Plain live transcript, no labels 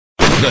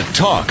The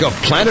talk of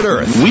planet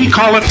Earth. We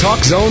call it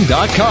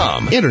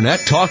TalkZone.com.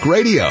 Internet talk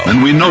radio.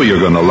 And we know you're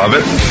going to love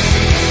it.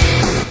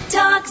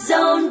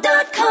 TalkZone.com.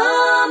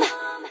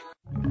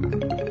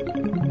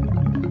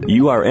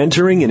 You are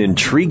entering an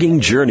intriguing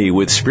journey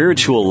with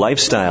spiritual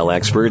lifestyle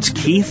experts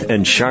Keith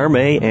and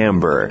Charmaine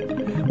Amber,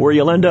 where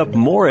you'll end up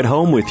more at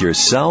home with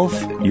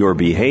yourself, your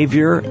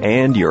behavior,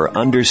 and your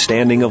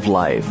understanding of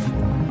life.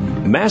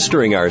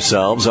 Mastering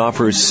Ourselves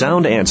offers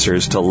sound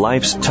answers to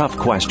life's tough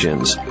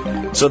questions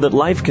so that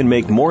life can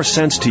make more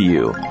sense to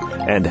you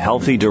and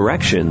healthy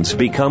directions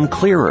become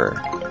clearer.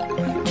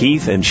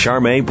 Keith and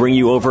Charmaine bring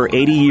you over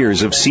 80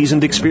 years of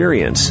seasoned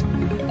experience.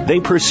 They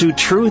pursue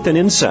truth and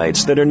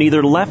insights that are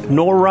neither left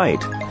nor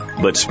right,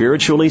 but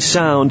spiritually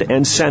sound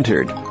and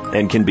centered,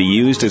 and can be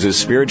used as a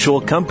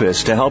spiritual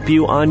compass to help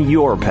you on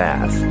your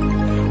path.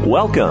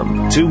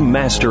 Welcome to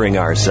Mastering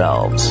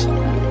Ourselves.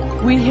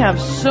 We have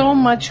so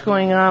much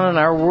going on in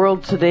our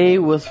world today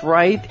with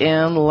right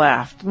and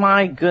left.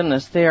 My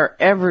goodness, they are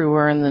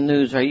everywhere in the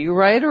news. Are you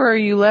right or are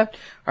you left?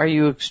 Are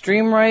you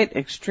extreme right,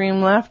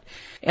 extreme left?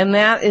 And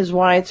that is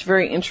why it's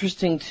very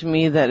interesting to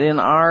me that in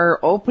our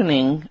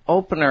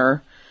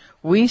opener,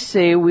 we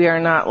say we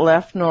are not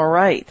left nor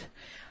right.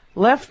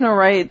 Left nor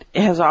right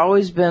has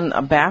always been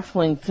a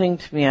baffling thing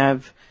to me.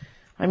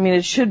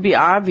 It should be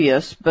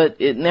obvious, but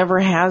it never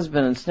has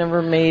been. It's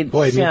never made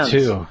sense. Me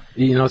too.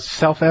 It's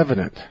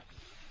self-evident.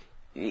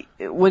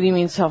 What do you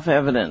mean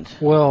self-evident?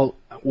 Well,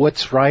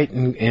 what's right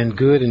and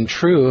good and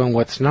true and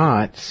what's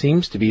not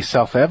seems to be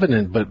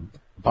self-evident, but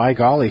by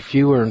golly,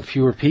 fewer and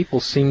fewer people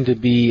seem to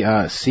be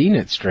seeing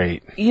it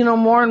straight.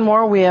 More and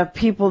more we have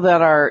people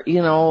that are,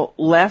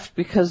 left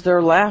because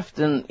they're left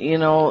and,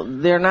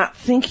 they're not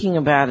thinking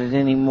about it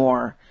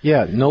anymore.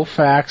 Yeah, no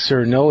facts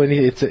or no any.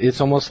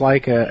 It's almost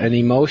like an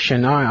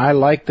emotion. I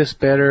like this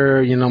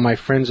better. My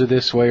friends are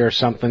this way or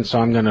something, so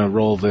I'm going to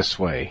roll this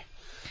way.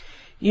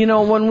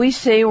 When we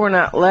say we're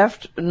not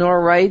left nor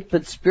right,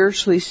 but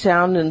spiritually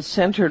sound and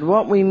centered,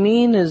 what we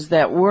mean is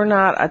that we're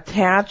not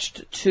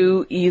attached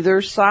to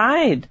either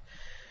side.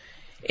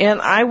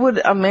 And I would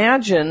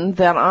imagine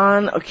that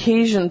on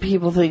occasion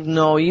people think,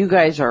 no, you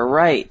guys are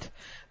right.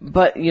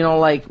 But,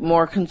 like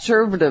more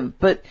conservative.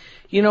 But,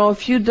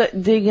 if you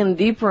dig in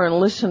deeper and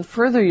listen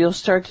further, you'll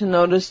start to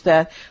notice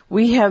that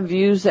we have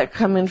views that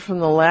come in from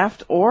the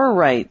left or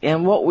right.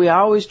 And what we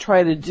always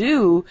try to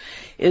do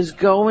is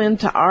go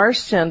into our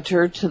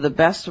center to the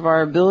best of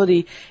our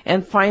ability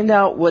and find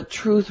out what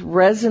truth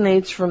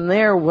resonates from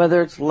there,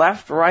 whether it's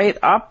left, right,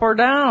 up, or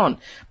down.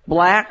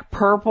 Black,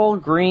 purple,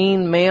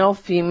 green, male,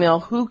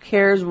 female, who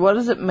cares? What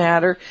does it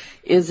matter?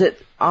 Is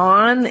it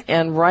on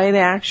and right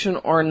action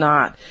or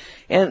not?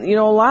 And,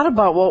 a lot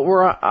about what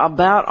we're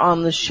about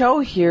on the show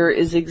here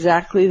is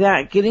exactly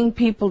that, getting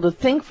people to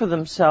think for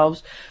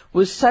themselves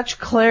with such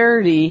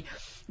clarity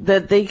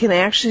that they can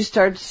actually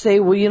start to say,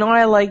 well,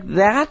 I like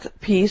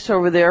that piece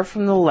over there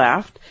from the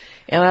left,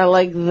 and I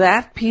like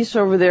that piece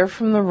over there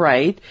from the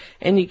right,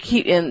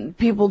 and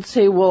people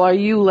say, well, are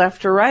you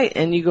left or right?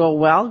 And you go,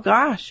 well,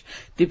 gosh,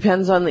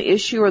 depends on the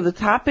issue or the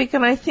topic,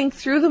 and I think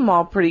through them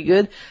all pretty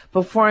good.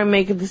 Before I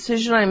make a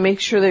decision, I make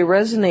sure they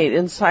resonate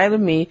inside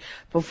of me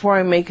before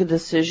I make a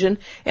decision,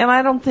 and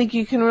I don't think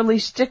you can really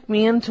stick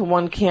me into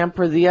one camp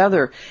or the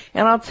other.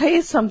 And I'll tell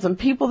you something,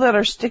 people that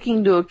are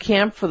sticking to a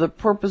camp for the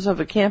purpose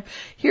of a camp,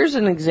 here's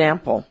an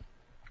example.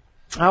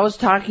 I was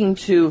talking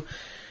to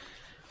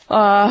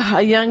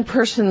a young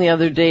person the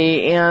other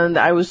day, and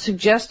I was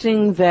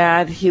suggesting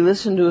that he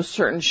listen to a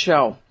certain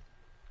show.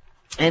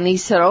 And he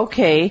said,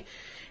 okay.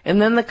 And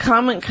then the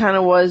comment kind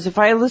of was, if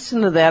I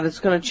listen to that,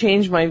 it's going to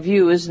change my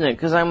view, isn't it?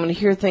 Because I'm going to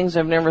hear things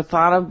I've never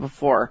thought of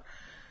before.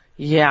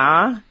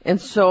 Yeah. And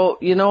so,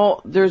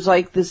 there's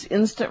like this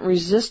instant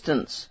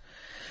resistance.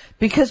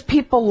 Because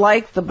people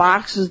like the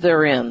boxes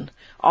they're in.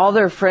 All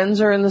their friends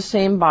are in the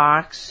same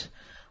box.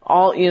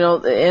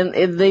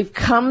 And they've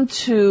come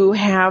to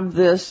have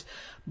this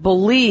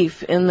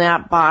belief in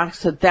that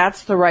box that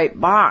that's the right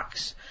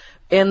box,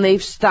 and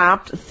they've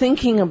stopped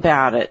thinking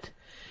about it.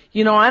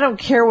 I don't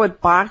care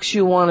what box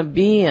you want to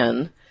be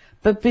in,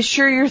 but be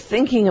sure you're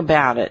thinking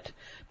about it.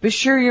 Be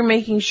sure you're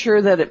making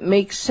sure that it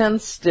makes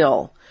sense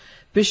still.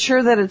 Be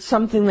sure that it's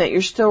something that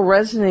you're still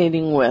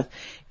resonating with.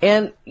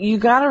 And you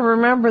got to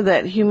remember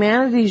that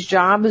humanity's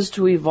job is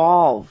to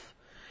evolve,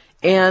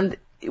 and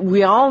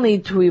we all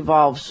need to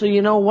evolve. So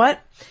you know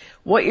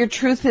what your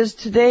truth is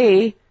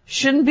today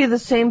shouldn't be the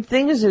same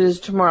thing as it is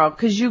tomorrow,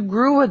 because you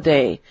grew a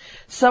day.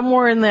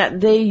 Somewhere in that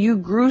day you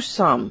grew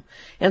some.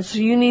 And so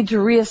you need to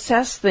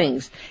reassess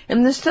things.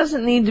 And this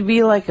doesn't need to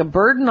be like a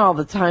burden all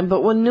the time,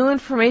 but when new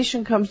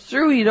information comes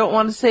through, you don't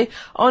want to say,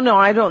 oh no,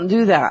 I don't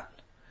do that.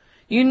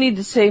 You need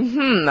to say,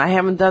 I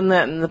haven't done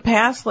that in the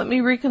past, let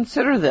me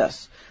reconsider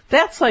this.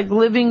 That's like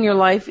living your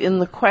life in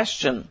the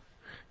question.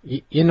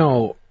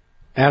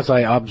 As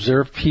I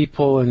observe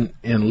people and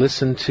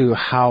listen to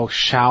how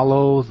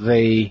shallow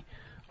they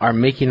are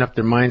making up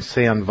their minds,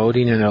 say, on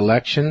voting in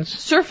elections.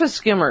 Surface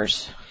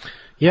skimmers.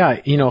 Yeah,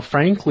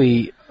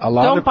 frankly,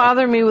 Don't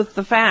bother me with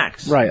the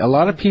facts. Right, a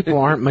lot of people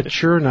aren't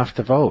mature enough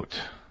to vote.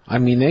 I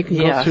mean, they can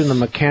go through the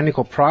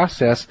mechanical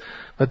process,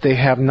 but they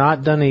have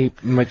not done a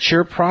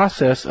mature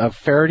process of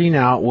ferreting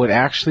out what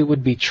actually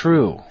would be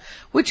true.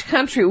 Which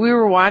country? We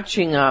were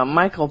watching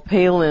Michael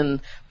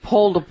Palin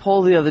poll to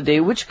poll the other day.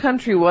 Which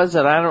country was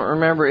it? I don't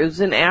remember. It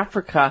was in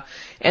Africa,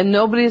 and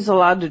nobody is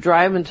allowed to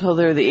drive until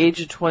they're the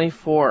age of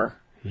 24.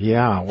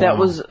 Yeah, wow. That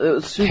was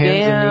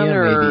Sudan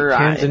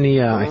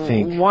Tanzania, I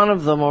think. One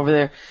of them over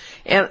there.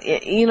 And,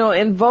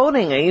 in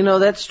voting,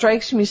 that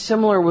strikes me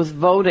similar with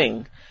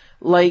voting.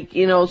 Like,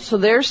 so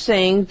they're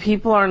saying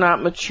people are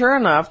not mature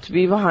enough to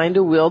be behind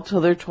a wheel till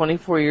they're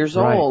 24 years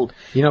old.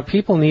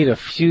 People need a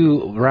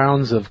few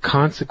rounds of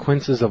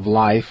consequences of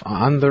life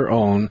on their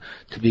own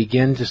to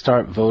begin to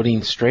start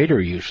voting straighter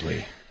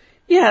usually.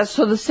 Yeah,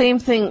 so the same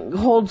thing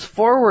holds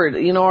forward.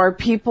 Are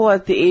people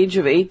at the age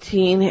of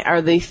 18,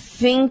 are they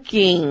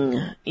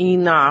thinking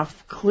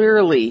enough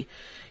clearly?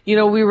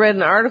 We read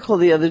an article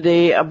the other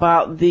day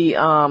about the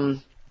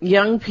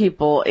young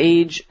people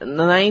age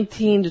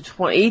 18 to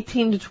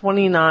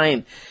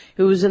 29.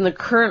 It was in the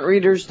Current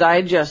Reader's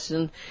Digest,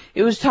 and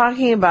it was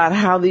talking about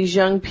how these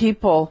young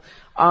people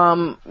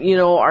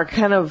are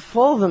kind of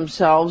full of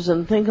themselves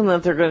and thinking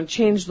that they're going to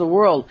change the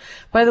world.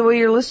 By the way,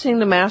 you're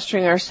listening to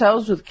Mastering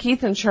Ourselves with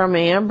Keith and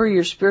Charmaine Amber,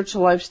 your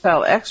spiritual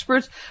lifestyle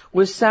experts,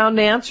 with sound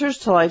answers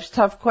to life's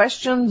tough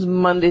questions,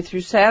 Monday through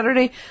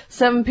Saturday,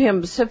 7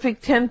 p.m. Pacific,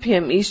 10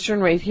 p.m.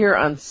 Eastern, right here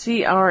on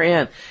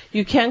CRN.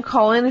 You can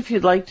call in if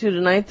you'd like to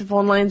tonight. The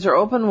phone lines are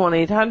open,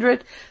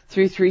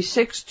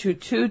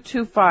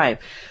 1-800-336-2225.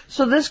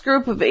 So this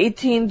group of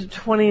 18 to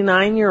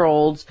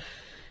 29-year-olds,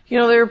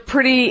 they're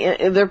pretty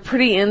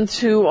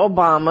into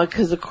Obama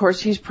because, of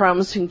course, he's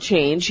promising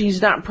change.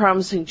 He's not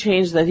promising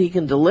change that he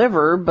can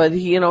deliver, but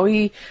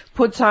he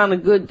puts on a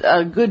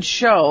good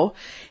show.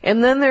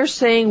 And then they're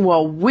saying,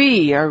 well,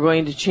 we are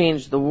going to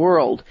change the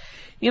world.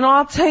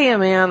 I'll tell you,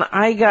 man,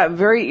 I got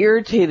very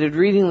irritated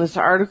reading this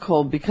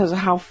article because of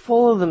how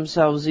full of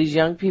themselves these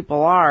young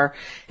people are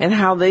and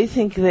how they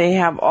think they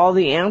have all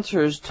the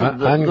answers to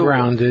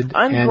ungrounded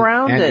and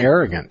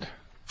arrogant.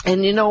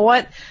 And you know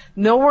what?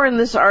 Nowhere in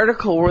this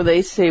article where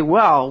they say,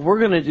 well, we're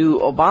going to do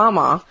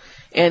Obama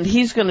and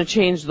he's going to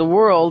change the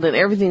world and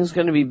everything's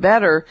going to be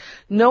better.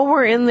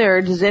 Nowhere in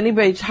there does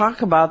anybody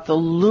talk about the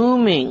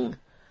looming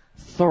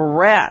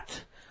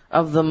threat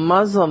of the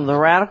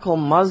radical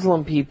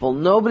Muslim people.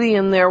 Nobody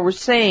in there was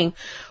saying,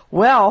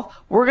 well,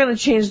 we're going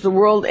to change the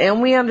world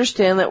and we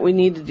understand that we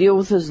need to deal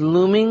with this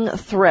looming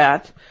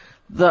threat.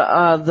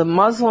 The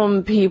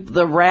Muslim people,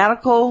 the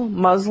radical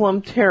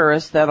Muslim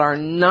terrorists that are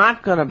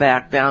not going to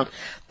back down,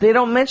 they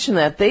don't mention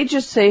that. They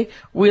just say,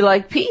 we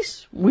like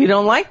peace. We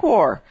don't like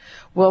war.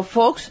 Well,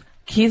 folks,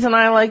 Keith and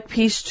I like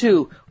peace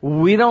too.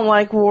 We don't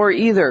like war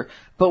either.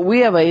 But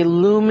we have a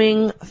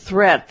looming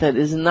threat that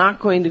is not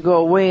going to go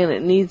away, and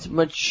it needs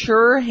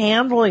mature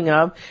handling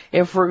of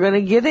if we're going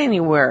to get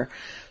anywhere.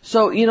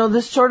 So,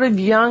 this sort of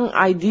young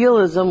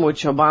idealism,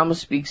 which Obama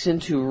speaks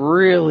into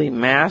really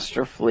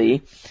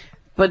masterfully,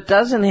 but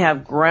doesn't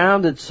have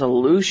grounded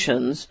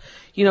solutions.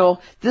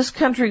 This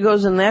country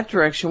goes in that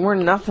direction, we're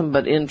nothing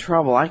but in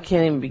trouble. I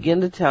can't even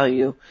begin to tell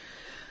you.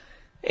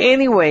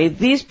 Anyway,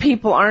 these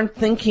people aren't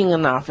thinking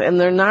enough, and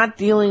they're not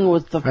dealing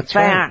with the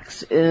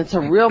facts, and it's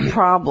a real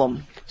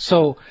problem.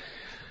 So,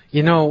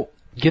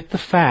 get the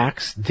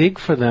facts, dig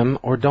for them,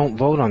 or don't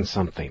vote on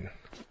something.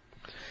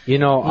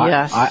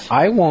 Yes.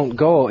 I won't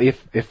go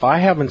if I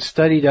haven't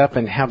studied up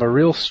and have a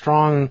real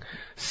strong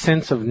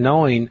sense of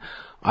knowing.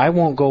 I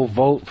won't go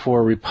vote for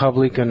a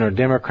Republican or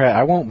Democrat.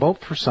 I won't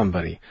vote for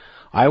somebody.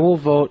 I will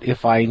vote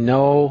if I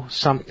know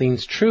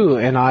something's true.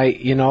 And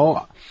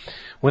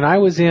when I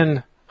was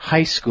in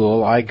high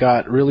school, I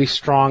got really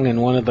strong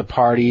in one of the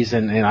parties,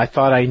 and I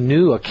thought I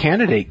knew a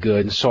candidate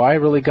good, and so I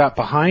really got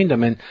behind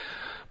him. And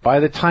by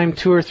the time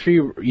 2 or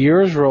 3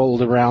 years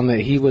rolled around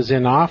that he was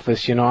in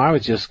office, I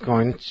was just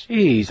going,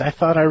 geez, I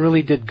thought I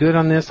really did good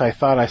on this. I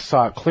thought I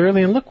saw it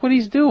clearly, and look what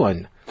he's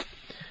doing.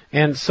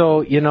 And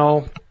so,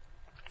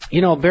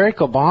 Barack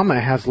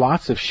Obama has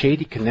lots of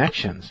shady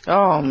connections.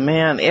 Oh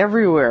man,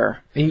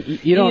 everywhere.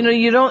 You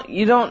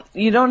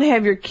don't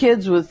have your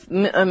kids with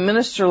a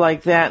minister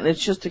like that, and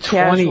it's just a 20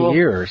 casual. 20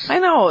 years. I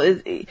know.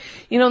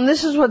 And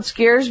this is what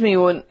scares me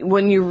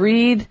when you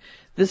read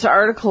this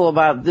article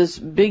about this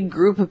big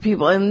group of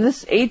people, and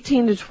this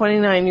 18 to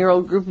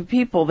 29-year-old group of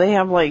people. They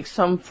have like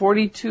some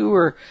 42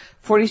 or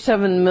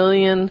 47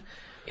 million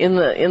in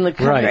the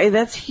country. Right.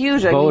 That's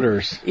huge.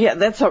 Voters.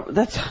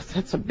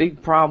 That's a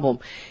big problem.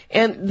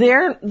 And they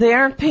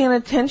aren't paying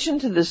attention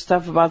to this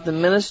stuff about the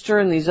minister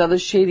and these other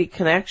shady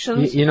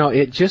connections.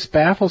 It just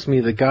baffles me.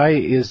 The guy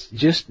is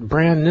just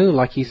brand new,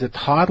 like he's a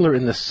toddler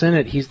in the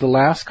Senate. He's the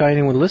last guy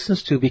anyone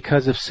listens to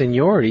because of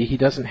seniority. He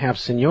doesn't have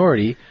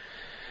seniority.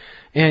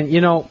 And,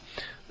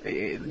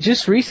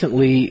 just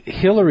recently,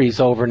 Hillary's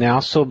over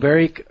now, so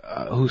Barack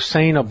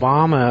Hussein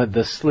Obama,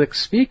 the slick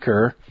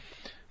speaker,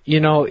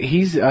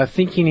 he's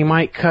thinking he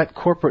might cut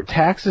corporate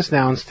taxes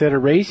now instead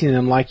of raising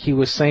them like he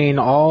was saying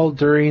all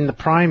during the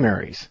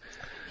primaries.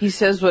 He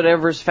says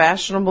whatever's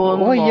fashionable in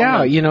the moment.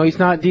 Well, yeah, he's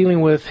not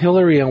dealing with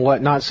Hillary and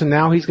whatnot, so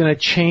now he's going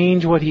to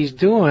change what he's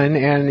doing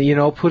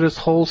and, put his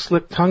whole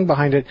slick tongue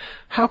behind it.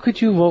 How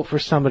could you vote for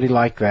somebody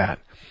like that?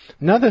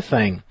 Another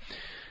thing,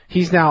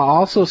 he's now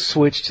also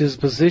switched his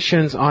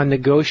positions on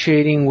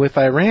negotiating with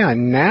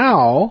Iran.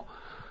 Now,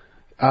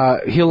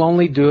 he'll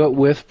only do it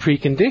with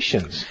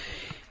preconditions.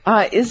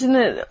 Isn't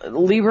it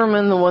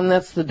Lieberman, the one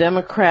that's the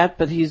Democrat,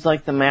 but he's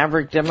like the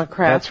maverick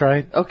Democrat? That's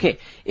right. Okay.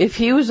 If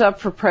he was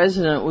up for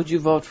president, would you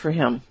vote for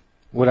him?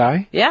 Would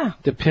I? Yeah.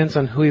 Depends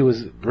on who he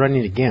was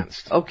running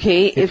against.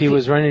 Okay. If he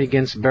was running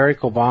against Barack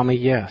Obama,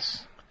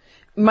 yes.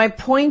 My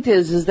point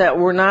is that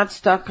we're not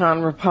stuck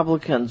on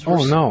Republicans.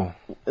 No.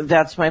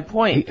 That's my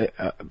point.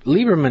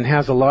 Lieberman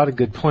has a lot of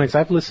good points.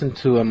 I've listened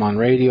to him on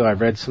radio. I've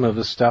read some of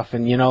his stuff,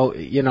 and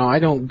I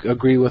don't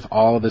agree with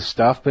all of his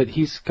stuff, but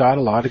he's got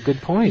a lot of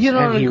good points,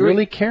 and he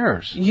really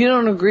cares. You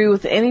don't agree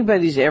with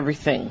anybody's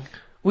everything.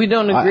 We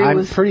don't agree I'm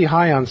with... pretty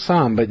high on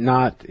some, but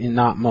not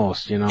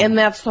most, And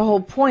that's the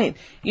whole point.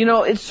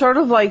 It's sort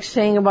of like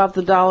saying about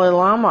the Dalai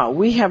Lama.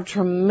 We have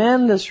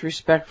tremendous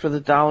respect for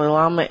the Dalai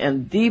Lama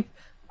and deep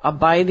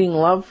abiding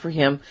love for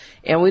him,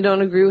 and we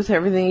don't agree with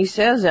everything he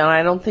says, and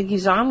I don't think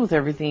he's on with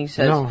everything he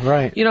says. No,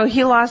 right.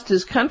 He lost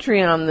his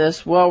country on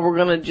this, we're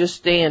going to just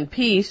stay in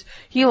peace.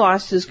 He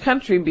lost his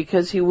country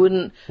because he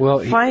wouldn't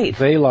fight.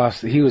 They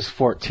lost, he was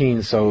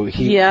 14, so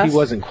he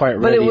wasn't quite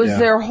ready. But it was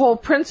their whole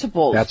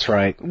principles. That's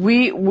right.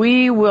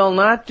 We will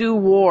not do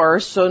war,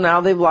 so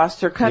now they've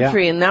lost their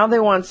country, and now they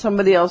want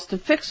somebody else to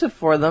fix it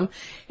for them,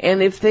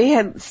 and if they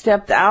had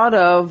stepped out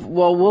of,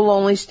 we'll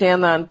only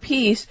stand on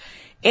peace.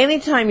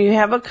 Anytime you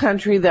have a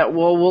country that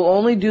will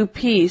only do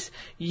peace,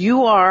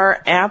 you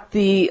are at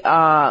the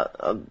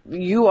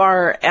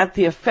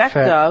effect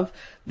of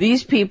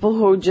these people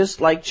who are just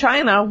like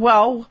China.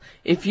 Well,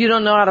 if you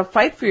don't know how to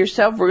fight for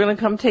yourself, we're going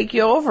to come take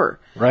you over.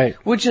 Right.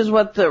 Which is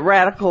what the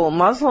radical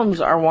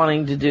Muslims are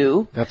wanting to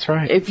do. That's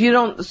right. If you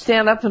don't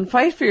stand up and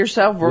fight for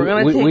yourself, we're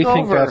going to take over. We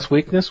think that's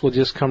weakness. We'll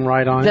just come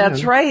right on in.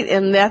 That's right,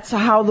 and that's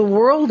how the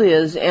world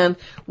is, and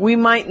we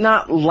might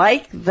not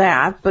like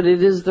that, but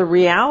it is the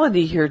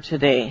reality here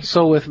today.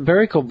 So with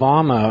Barack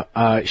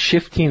Obama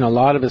shifting a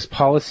lot of his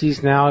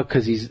policies now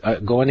because he's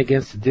going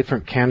against a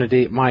different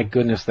candidate, my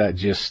goodness, that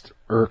just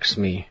irks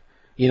me.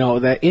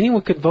 That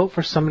anyone could vote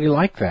for somebody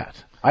like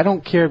that. I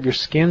don't care if your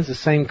skin's the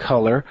same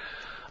color.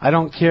 I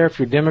don't care if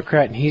you're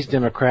Democrat and he's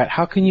Democrat.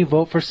 How can you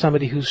vote for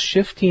somebody who's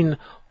shifting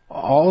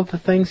all of the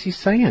things he's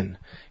saying?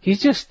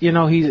 He's just,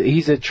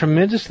 he's a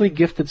tremendously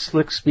gifted,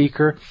 slick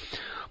speaker.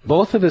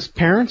 Both of his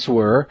parents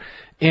were.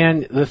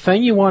 And the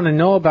thing you want to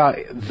know about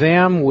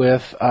them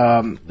with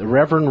the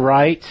Reverend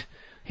Wright,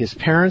 his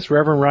parents,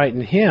 Reverend Wright,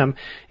 and him,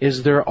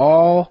 is they're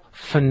all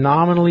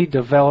phenomenally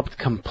developed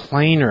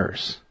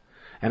complainers.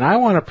 And I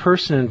want a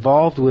person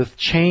involved with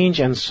change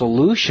and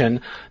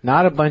solution,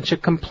 not a bunch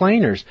of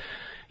complainers.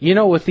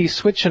 With these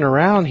switching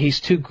around, he's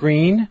too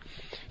green.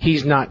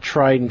 He's not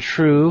tried and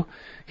true.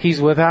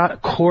 He's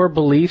without core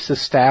beliefs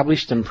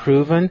established and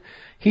proven.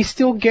 He's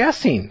still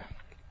guessing.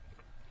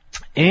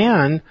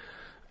 And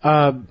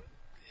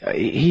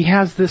he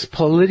has this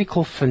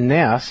political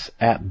finesse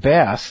at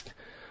best,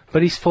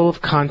 but he's full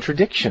of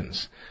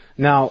contradictions.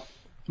 Now,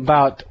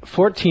 about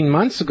 14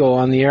 months ago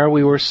on the air,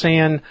 we were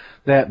saying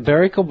that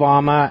Barack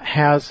Obama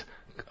has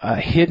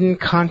hidden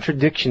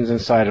contradictions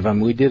inside of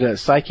him. We did a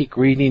psychic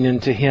reading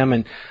into him,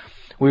 and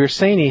we were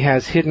saying he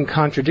has hidden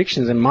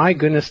contradictions, and my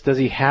goodness, does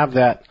he have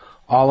that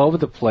all over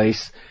the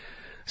place.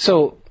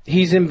 So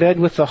he's in bed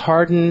with the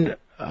hardened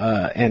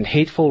and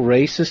hateful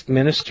racist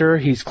minister.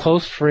 He's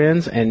close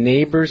friends and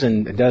neighbors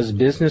and does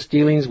business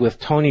dealings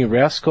with Tony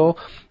Resco.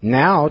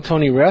 Now,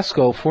 Tony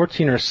Resco,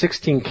 14 or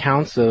 16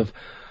 counts of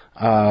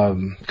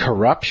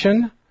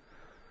corruption.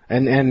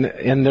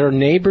 And their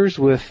neighbors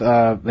with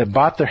they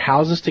bought their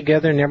houses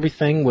together and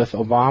everything with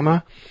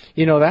Obama.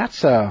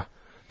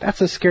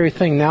 That's a scary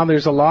thing. Now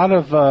there's a lot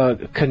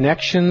of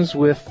connections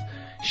with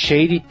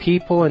shady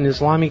people and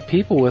Islamic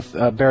people with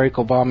Barack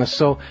Obama.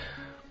 So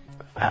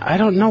I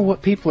don't know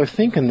what people are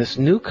thinking. This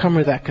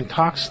newcomer that can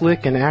talk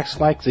slick and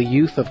acts like the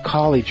youth of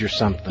college or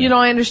something.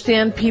 I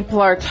understand people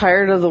are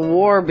tired of the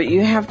war, but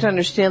you have to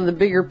understand the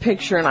bigger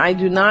picture. And I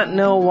do not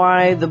know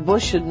why the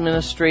Bush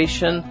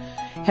administration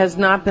has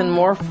not been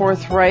more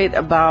forthright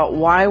about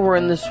why we're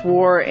in this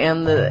war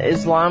and the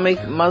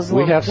Islamic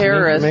Muslim terrorists. We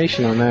have some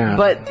information on that.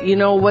 But,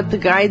 what the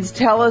guides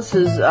tell us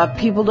is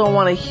people don't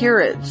want to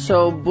hear it.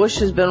 So Bush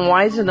has been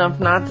wise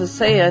enough not to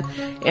say it,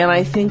 and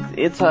I think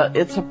it's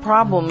a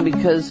problem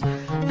because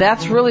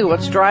that's really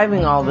what's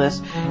driving all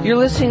this. You're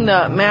listening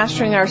to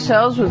Mastering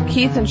Ourselves with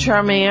Keith and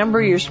Charmaine Amber,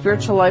 your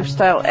spiritual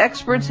lifestyle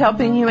experts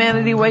helping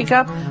humanity wake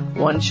up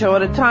one show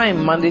at a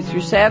time, Monday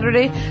through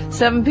Saturday,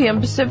 7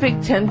 p.m. Pacific,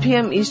 10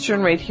 p.m.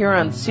 Eastern, right here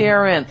on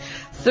CRN.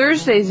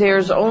 Thursdays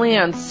airs only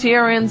on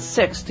CRN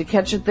 6 to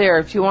catch it there.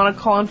 If you want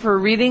to call in for a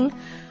reading,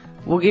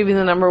 we'll give you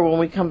the number when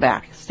we come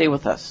back. Stay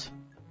with us.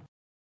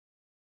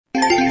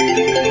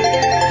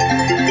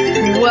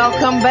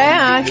 Welcome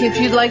back. If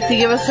you'd like to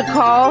give us a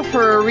call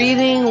for a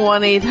reading,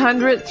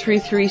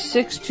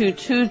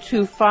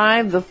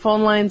 1-800-336-2225. The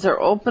phone lines are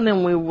open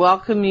and we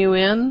welcome you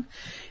in.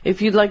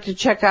 If you'd like to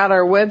check out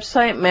our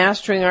website,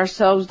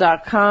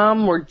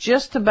 masteringourselves.com, we're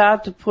just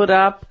about to put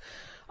up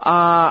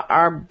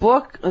our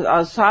book,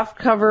 a soft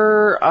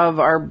cover of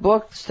our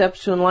book,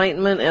 Steps to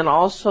Enlightenment, and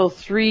also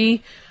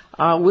 3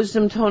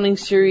 Wisdom Toning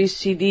Series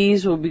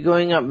CDs will be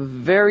going up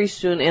very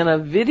soon, and a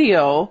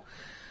video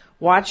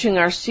watching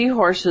our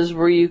seahorses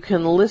where you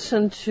can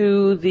listen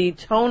to the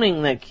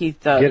toning that Keith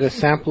does. Get a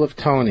sample of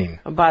toning.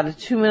 About a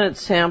 2-minute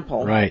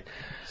sample. Right.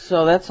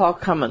 So that's all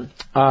coming.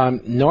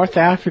 North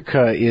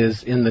Africa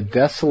is in the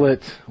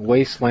desolate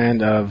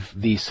wasteland of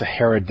the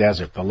Sahara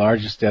Desert, the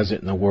largest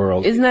desert in the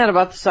world. Isn't that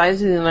about the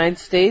size of the United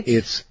States?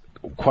 It's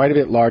quite a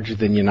bit larger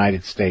than the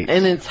United States.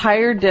 An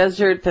entire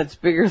desert that's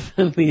bigger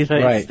than the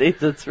United States.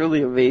 That's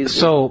really amazing.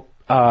 So,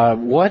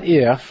 what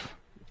if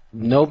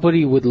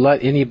nobody would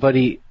let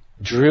anybody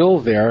drill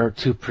there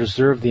to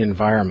preserve the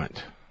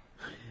environment?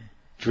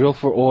 Drill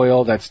for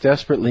oil that's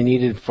desperately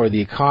needed for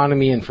the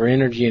economy and for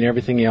energy and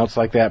everything else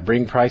like that,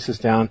 bring prices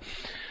down.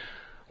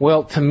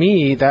 Well, to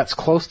me, that's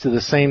close to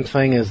the same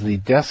thing as the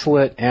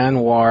desolate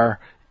ANWR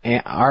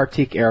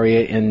Arctic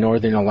area in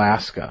northern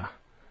Alaska.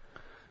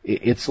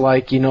 It's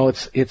like,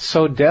 it's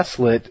so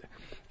desolate,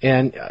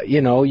 and,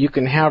 you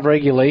can have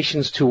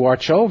regulations to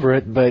watch over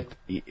it, but,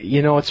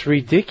 it's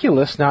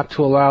ridiculous not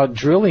to allow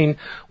drilling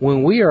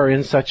when we are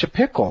in such a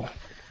pickle.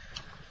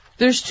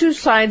 There's 2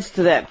 sides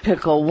to that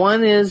pickle.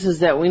 One is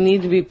that we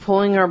need to be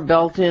pulling our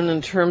belt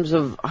in terms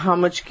of how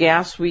much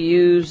gas we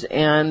use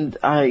and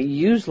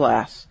use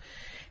less.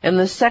 And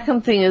the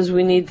second thing is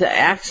we need to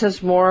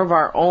access more of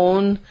our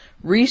own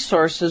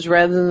resources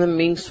rather than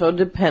being so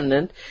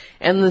dependent.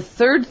 And the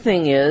third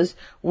thing is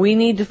we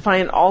need to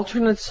find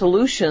alternate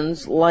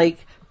solutions like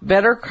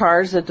better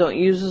cars that don't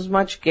use as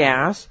much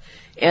gas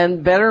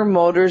and better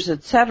motors,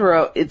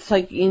 etc. It's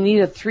like you need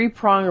a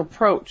 3-prong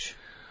approach.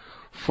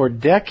 For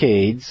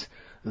decades,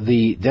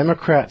 the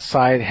Democrat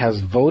side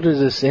has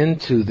voted us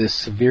into this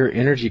severe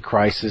energy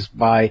crisis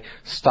by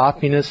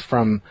stopping us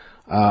from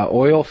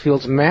oil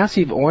fields,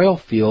 massive oil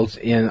fields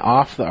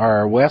off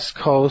our west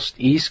coast,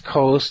 east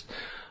coast,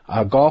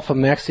 Gulf of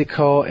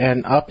Mexico,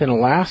 and up in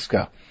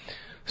Alaska.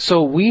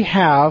 So we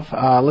have,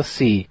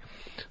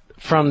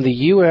 from the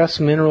U.S.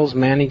 Minerals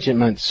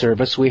Management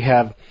Service, we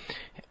have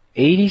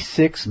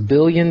 86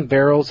 billion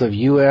barrels of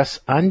U.S.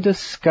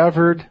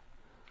 undiscovered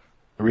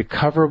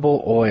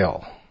recoverable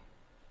oil.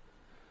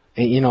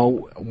 And,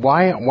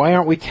 why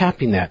aren't we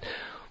tapping that?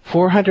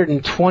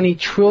 420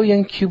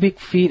 trillion cubic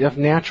feet of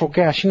natural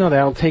gas.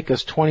 That'll take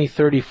us 20,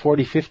 30,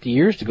 40, 50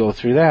 years to go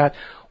through that.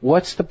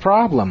 What's the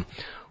problem?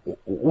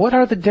 What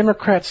are the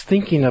Democrats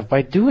thinking of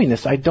by doing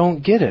this? I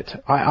don't get it.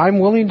 I'm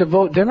willing to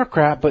vote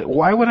Democrat, but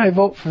why would I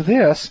vote for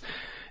this?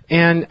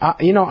 And,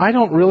 I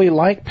don't really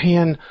like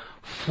paying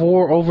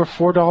over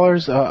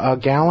 $4 a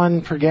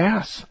gallon for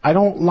gas. I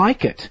don't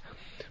like it.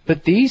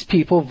 But these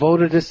people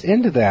voted us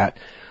into that.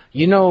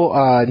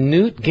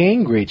 Newt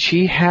Gingrich,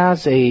 he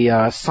has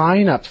a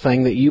sign-up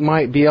thing that you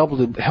might be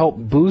able to help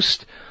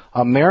boost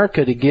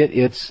America to get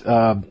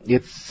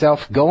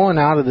itself going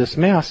out of this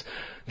mess.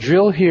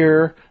 Drill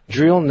here,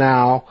 drill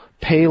now,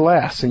 pay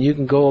less. And you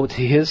can go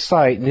to his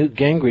site, Newt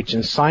Gingrich,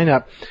 and sign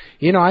up.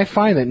 I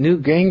find that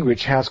Newt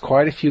Gingrich has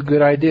quite a few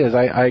good ideas.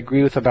 I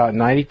agree with about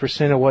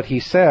 90% of what he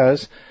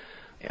says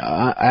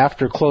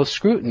after close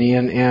scrutiny,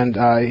 and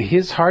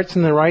his heart's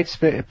in the right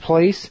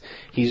place.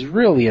 He's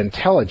really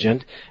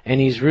intelligent, and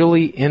he's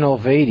really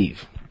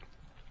innovative.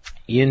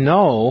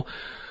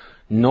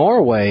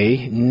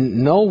 Norway,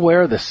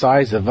 nowhere the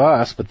size of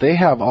us, but they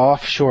have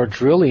offshore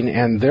drilling,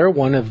 and they're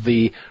one of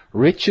the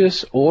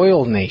richest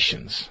oil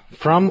nations.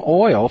 From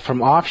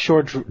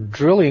offshore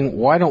drilling,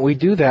 why don't we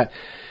do that?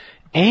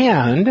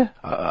 And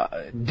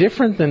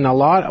different than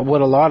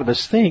what a lot of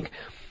us think,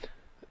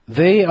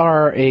 they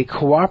are a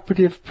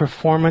cooperative,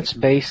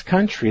 performance-based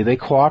country. They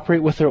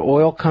cooperate with their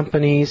oil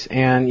companies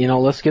and,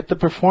 let's get the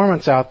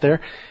performance out there.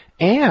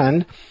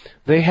 And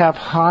they have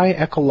high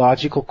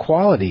ecological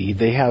quality.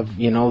 They have,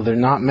 they're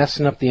not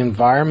messing up the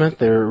environment.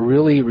 They're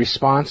really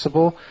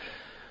responsible.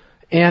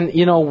 And,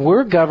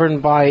 we're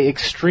governed by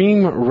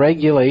extreme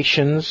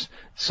regulations.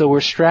 So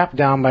we're strapped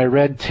down by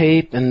red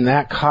tape, and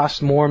that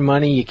costs more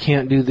money. You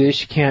can't do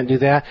this, you can't do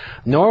that.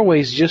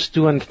 Norway's just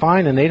doing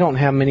fine, and they don't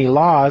have many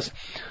laws.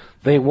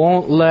 They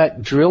won't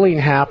let drilling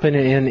happen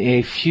in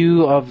a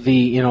few of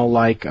the,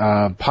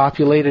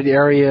 populated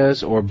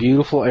areas or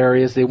beautiful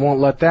areas. They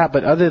won't let that.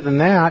 But other than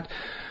that,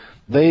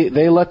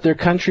 they let their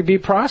country be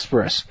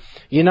prosperous.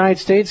 The United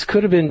States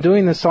could have been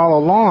doing this all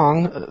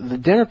along. The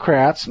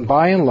Democrats,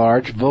 by and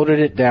large, voted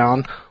it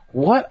down.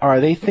 What are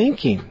they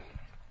thinking?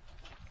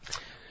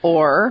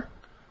 Or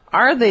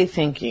are they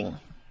thinking?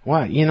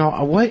 What?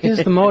 What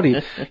is the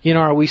motive?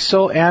 Are we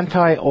so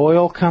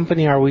anti-oil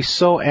company? Are we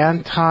so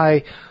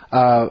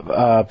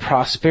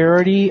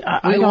prosperity?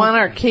 We want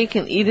our cake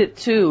and eat it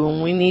too,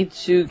 and we need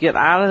to get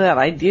out of that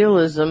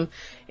idealism.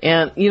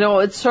 And,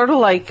 it's sort of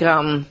like,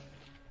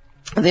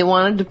 They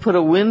wanted to put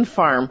a wind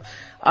farm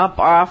up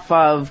off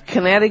of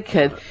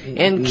Connecticut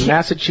and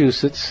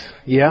Massachusetts.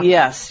 Yeah.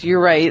 Yes,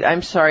 you're right.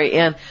 I'm sorry.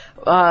 And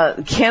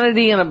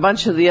Kennedy and a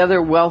bunch of the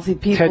other wealthy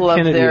people Ted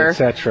Kennedy, up there,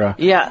 etc.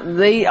 Yeah,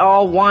 they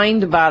all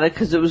whined about it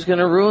because it was going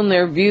to ruin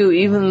their view,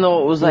 even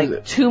though it was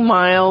like 2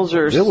 miles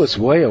or it was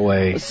way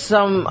away.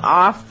 Some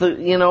off the,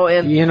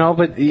 and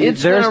but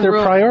there's their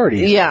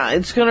priorities. Yeah,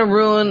 it's going to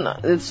ruin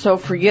it. So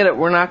forget it.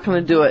 We're not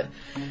going to do it.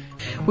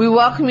 We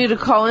welcome you to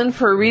call in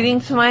for a reading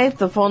tonight.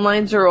 The phone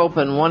lines are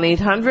open,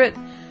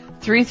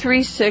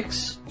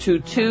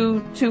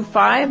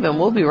 1-800-336-2225, and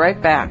we'll be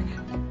right back.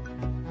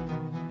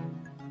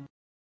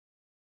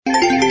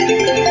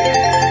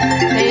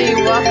 Hey,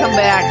 welcome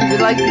back. If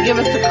you'd like to give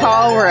us a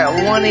call, we're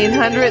at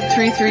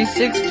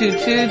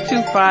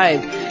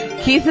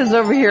 1-800-336-2225. Keith is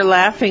over here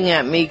laughing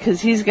at me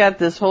because he's got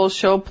this whole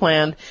show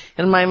planned,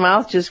 and my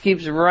mouth just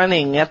keeps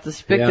running at the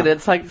spigot. Yeah.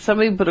 It's like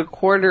somebody put a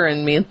quarter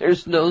in me, and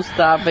there's no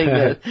stopping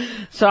it.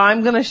 So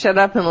I'm going to shut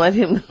up and let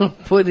him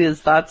put his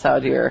thoughts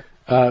out here.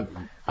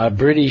 A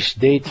British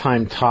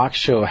daytime talk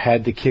show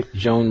had to kick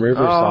Joan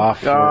Rivers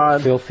off for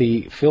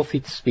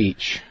filthy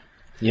speech.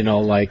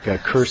 Like a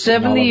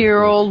cursing.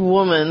 70-year-old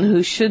woman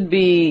who should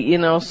be,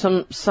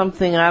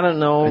 something, I don't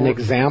know. An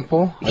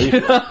example?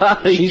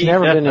 She's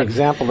never been an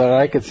example that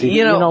I could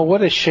see.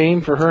 What a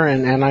shame for her,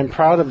 and I'm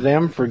proud of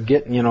them for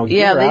getting,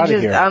 get her out of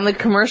here. On the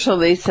commercial,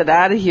 they said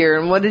out of here,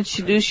 and what did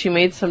she do? She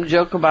made some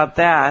joke about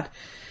that.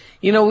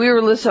 We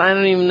were listening, I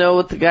don't even know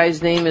what the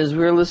guy's name is, we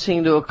were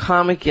listening to a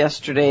comic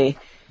yesterday,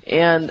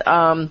 and,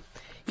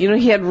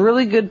 he had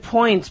really good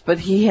points, but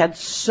he had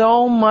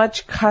so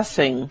much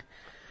cussing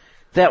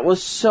that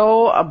was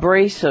so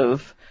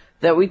abrasive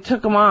that we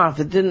took him off.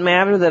 It didn't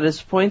matter that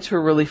his points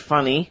were really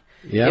funny.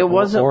 Yeah, it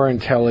wasn't, or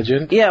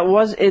intelligent. Yeah,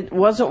 it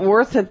wasn't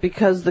worth it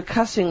because the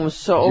cussing was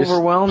so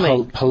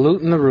overwhelming.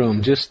 Polluting the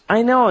room,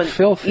 I know, and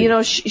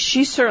filthy.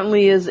 She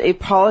certainly is a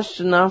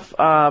polished enough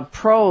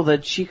pro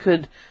that she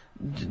could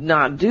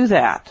not do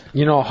that.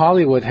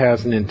 Hollywood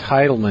has an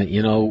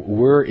entitlement.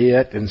 We're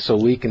it, and so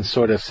we can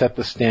sort of set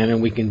the standard.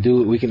 We can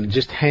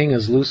just hang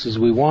as loose as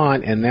we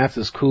want, and that's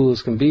as cool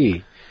as can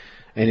be.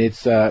 And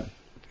it's,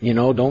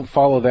 don't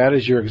follow that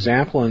as your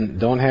example, and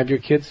don't have your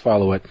kids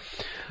follow it.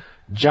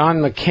 John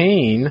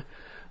McCain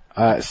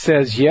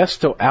says yes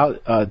to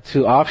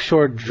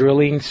offshore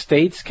drilling.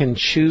 States can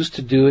choose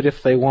to do it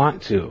if they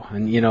want to,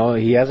 and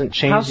he hasn't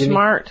changed. How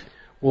smart?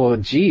 Well,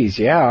 geez,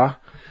 yeah.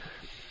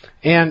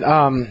 And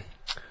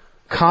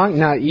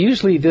now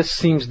usually this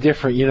seems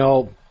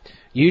different.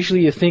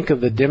 Usually you think of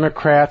the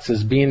Democrats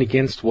as being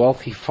against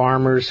wealthy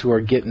farmers who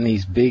are getting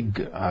these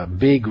big,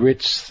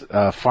 rich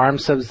farm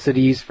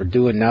subsidies for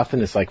doing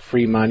nothing. It's like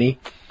free money.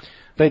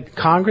 But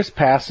Congress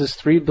passes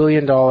 $3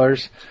 billion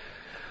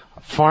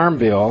farm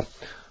bill.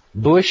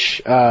 Bush,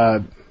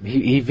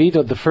 he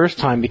vetoed the first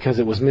time because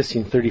it was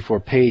missing 34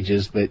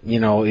 pages, but,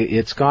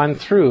 it's gone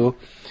through.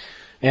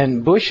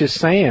 And Bush is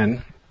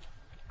saying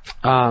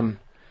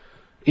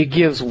it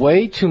gives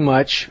way too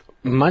much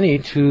money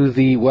to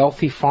the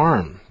wealthy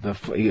farm.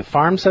 The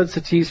farm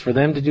subsidies for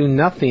them to do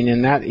nothing,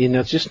 and that,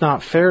 it's just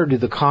not fair to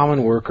the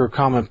common worker,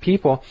 common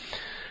people.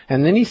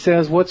 And then he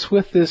says, what's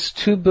with this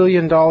 $2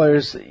 billion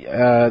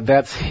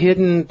that's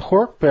hidden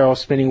pork barrel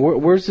spending?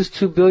 Where's this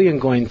 $2 billion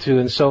going to?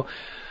 And so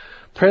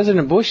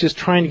President Bush is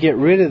trying to get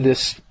rid of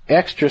this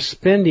extra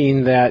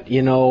spending that,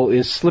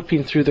 is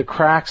slipping through the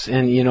cracks,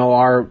 and,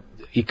 our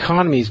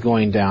economy is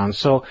going down.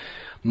 So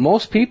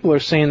most people are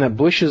saying that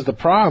Bush is the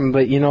problem,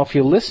 but, if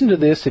you listen to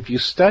this, if you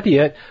study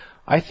it,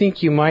 I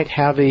think you might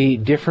have a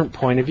different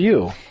point of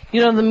view.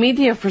 The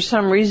media, for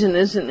some reason,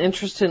 isn't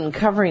interested in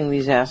covering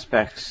these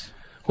aspects.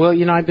 Well,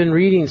 I've been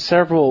reading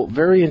several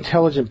very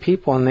intelligent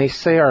people, and they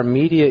say our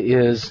media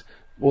is,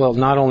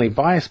 not only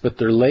biased, but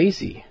they're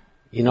lazy.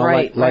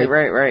 Right.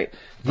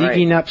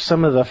 Digging up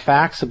some of the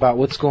facts about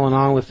what's going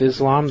on with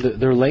Islam,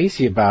 they're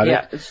lazy about it.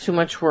 Yeah, it's too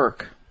much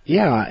work.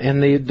 Yeah,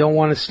 and they don't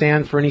want to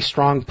stand for any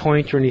strong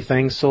point or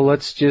anything, so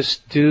let's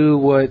just do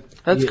what...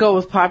 Let's go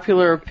with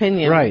popular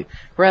opinion, right,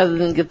 rather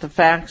than get the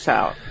facts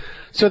out.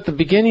 So at the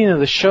beginning of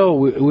the show,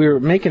 we were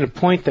making a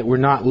point that we're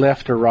not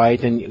left or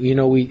right, and,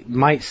 we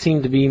might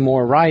seem to be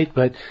more right,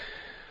 but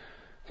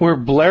we're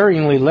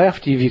blaringly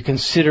left if you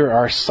consider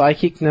our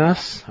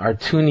psychicness, our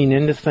tuning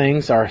into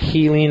things, our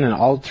healing and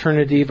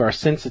alternative, our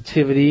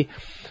sensitivity,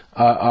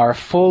 our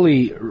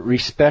fully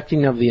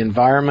respecting of the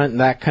environment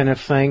and that kind of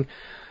thing.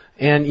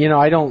 And,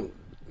 I don't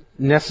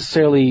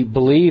necessarily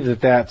believe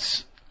that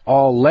that's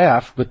all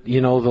left, but,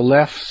 the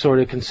left sort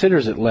of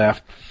considers it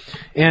left.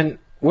 And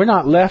we're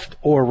not left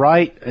or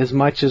right as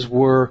much as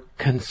we're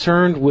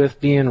concerned with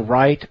being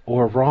right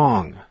or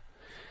wrong.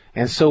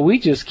 And so we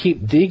just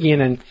keep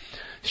digging, and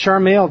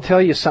Charmaine will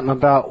tell you something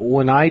about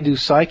when I do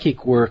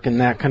psychic work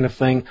and that kind of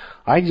thing.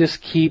 I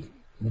just keep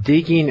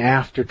digging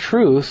after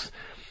truth.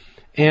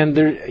 And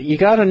you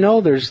got to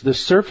know there's the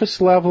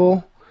surface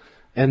level,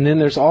 and then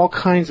there's all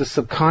kinds of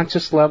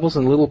subconscious levels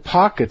and little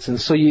pockets. And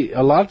so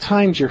a lot of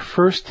times your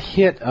first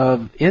hit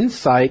of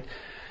insight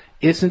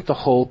isn't the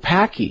whole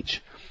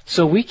package.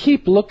 So we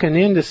keep looking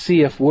in to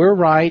see if we're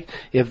right,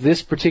 if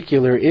this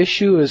particular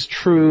issue is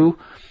true,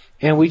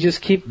 and we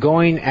just keep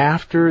going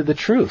after the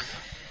truth.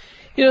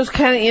 You know, it's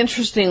kind of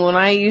interesting. When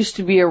I used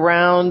to be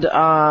around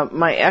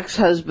my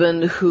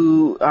ex-husband,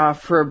 who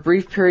for a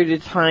brief period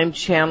of time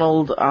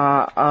channeled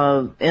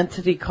an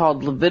entity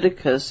called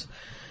Leviticus,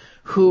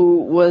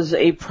 who was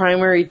a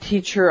primary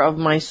teacher of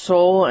my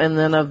soul and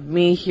then of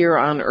me here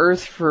on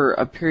earth for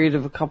a period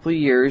of a couple of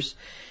years.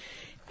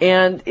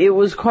 And it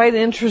was quite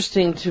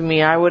interesting to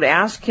me. I would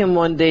ask him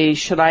one day,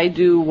 should I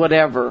do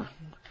whatever?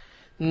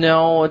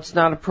 No, it's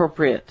not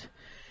appropriate.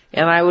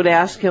 And I would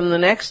ask him the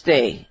next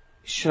day,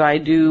 should I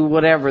do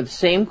whatever? The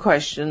same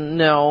question.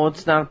 No,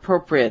 it's not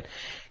appropriate.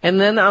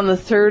 And then on the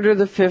third or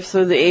the fifth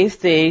or the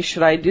eighth day,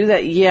 should I do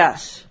that?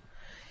 Yes.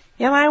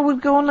 And I would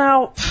go,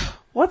 now,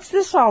 what's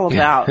this all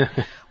about?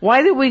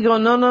 Why did we go,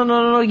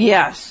 no,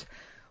 yes?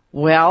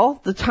 Well,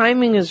 the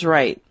timing is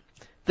right.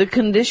 The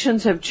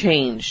conditions have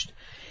changed.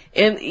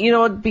 And, you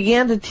know, it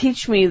began to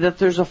teach me that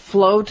there's a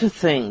flow to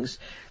things,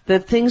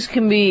 that things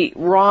can be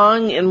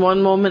wrong in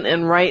one moment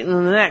and right in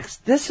the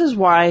next. This is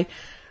why,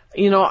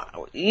 you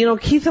know,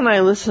 Keith and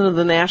I listen to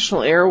the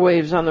national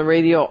airwaves on the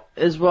radio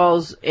as well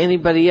as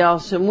anybody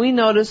else, and we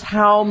notice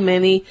how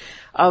many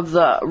of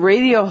the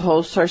radio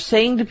hosts are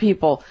saying to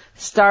people,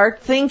 start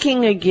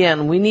thinking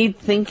again. We need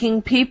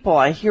thinking people.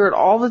 I hear it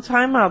all the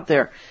time out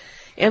there.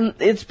 And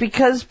it's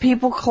because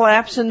people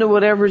collapse into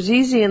whatever's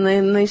easy and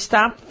then they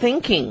stop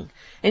thinking.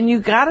 And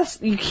you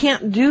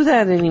can't do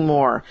that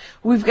anymore.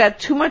 We've got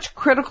too much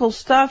critical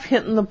stuff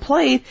hitting the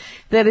plate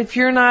that if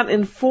you're not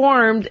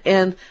informed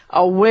and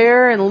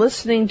aware and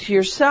listening to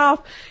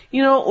yourself,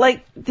 you know,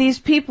 like these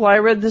people, I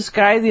read this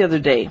guy the other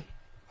day,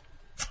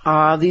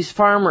 these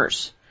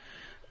farmers,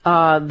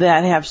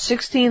 that have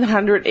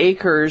 1,600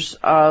 acres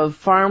of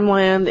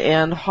farmland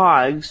and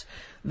hogs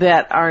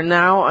that are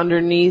now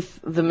underneath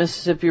the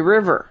Mississippi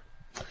River.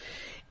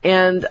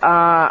 And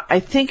I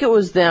think it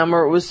was them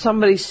or it was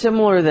somebody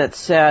similar that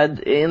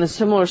said, in a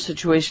similar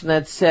situation,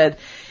 that said,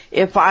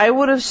 if I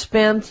would have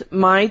spent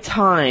my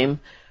time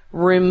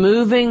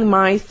removing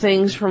my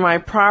things from my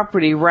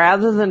property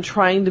rather than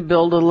trying to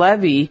build a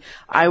levee,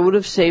 I would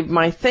have saved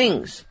my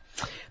things.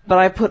 But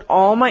I put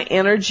all my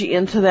energy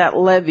into that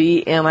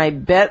levee and I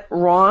bet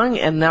wrong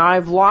and now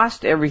I've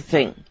lost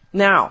everything.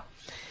 Now,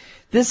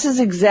 this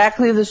is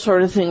exactly the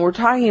sort of thing we're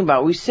talking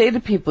about. We say to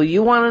people,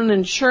 you want an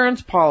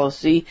insurance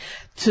policy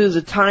to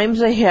the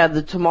times ahead,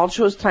 the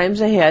tumultuous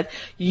times ahead.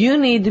 You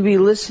need to be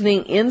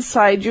listening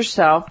inside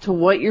yourself to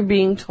what you're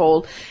being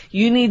told.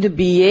 You need to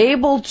be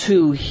able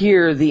to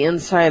hear the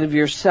inside of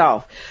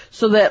yourself.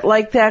 So that,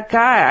 like that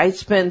guy, I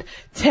spent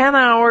 10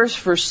 hours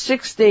for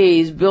 6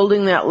 days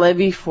building that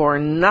levee for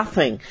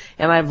nothing,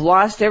 and I've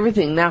lost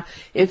everything. Now,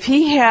 if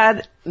he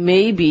had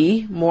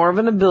maybe more of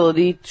an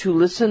ability to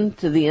listen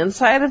to the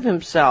inside of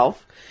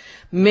himself,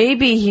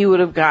 maybe he would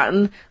have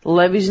gotten, the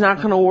levee's not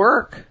going to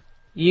work.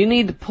 You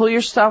need to pull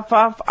your stuff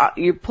off.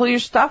 You pull your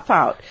stuff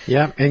out.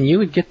 Yeah, and you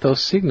would get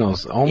those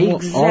signals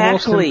almost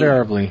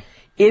invariably.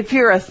 If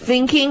you're a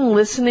thinking,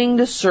 listening,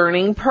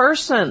 discerning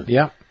person.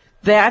 Yeah.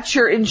 That's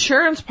your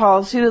insurance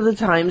policy to the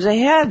times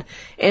ahead.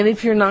 And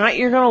if you're not,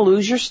 you're going to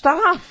lose your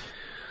stuff.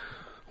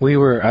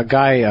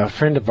 A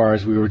friend of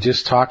ours, we were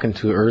just talking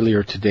to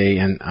earlier today,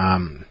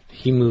 and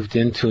he moved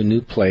into a new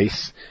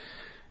place,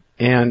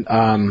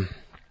 and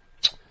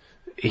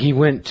he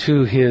went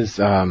to his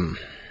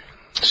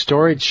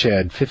storage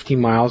shed 50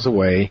 miles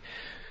away,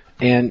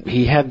 and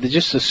he had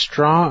just the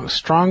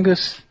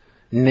strongest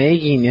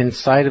nagging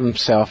inside of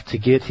himself to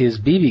get his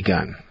BB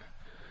gun.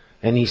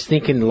 And he's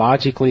thinking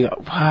logically,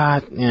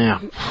 what?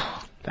 Yeah,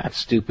 that's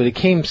stupid. It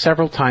came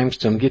several times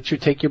to him,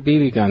 take your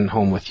BB gun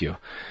home with you.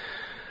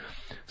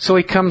 So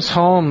he comes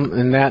home,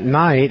 and that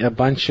night, a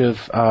bunch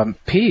of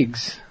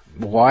pigs,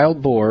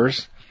 wild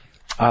boars,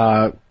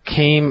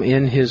 came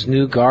in his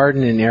new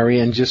garden and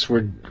area and just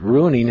were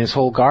ruining his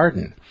whole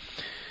garden.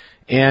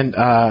 And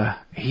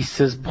he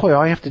says, boy,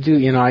 all you have to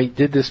do, I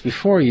did this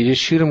before, you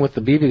just shoot them with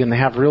the BB gun. They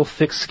have real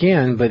thick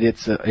skin, but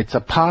it's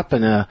a pop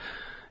and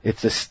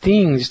it's a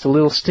sting, just a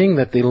little sting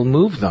that they'll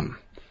move them.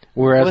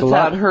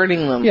 Without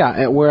hurting them.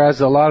 Yeah,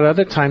 whereas a lot of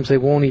other times they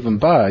won't even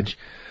budge.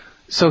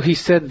 So he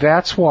said,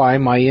 that's why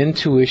my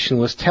intuition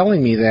was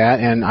telling me that,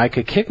 and I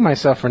could kick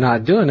myself for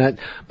not doing it,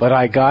 but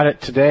I got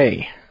it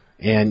today.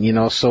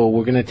 And, so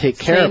we're going to take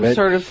care of it. Same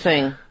sort of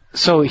thing.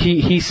 So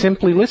he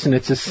simply listened.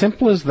 It's as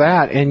simple as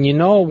that. And you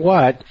know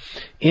what?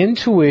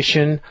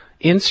 Intuition,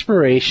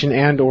 inspiration,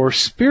 and or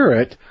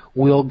spirit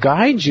will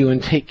guide you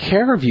and take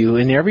care of you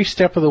in every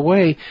step of the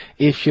way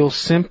if you'll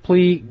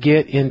simply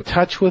get in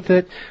touch with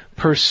it,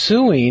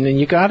 pursuing, and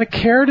you got to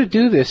care to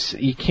do this.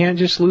 You can't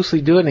just loosely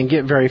do it and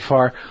get very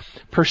far.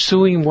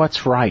 Pursuing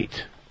what's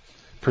right.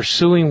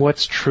 Pursuing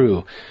what's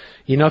true.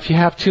 If you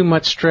have too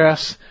much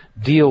stress,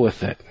 deal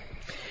with it.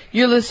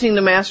 You're listening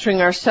to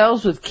Mastering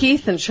Ourselves with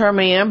Keith and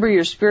Charmaine Amber,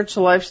 your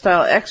spiritual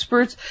lifestyle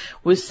experts,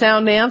 with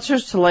sound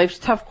answers to life's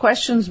tough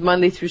questions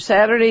Monday through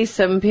Saturday,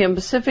 7 p.m.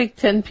 Pacific,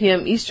 10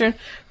 p.m. Eastern,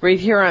 right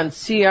here on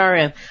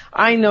CRN.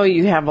 I know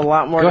you have a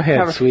lot more Go to ahead,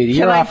 cover. sweetie.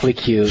 You're awfully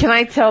cute. Can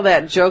I tell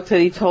that joke that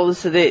he told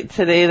us today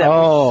that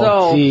was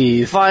so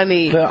geez.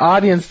 funny? The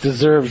audience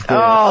deserves this.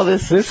 Oh,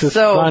 this is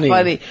so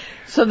funny.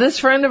 So this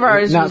friend of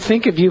ours... Now,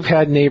 think if you've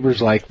had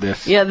neighbors like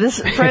this. Yeah, this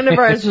friend of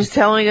ours was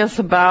telling us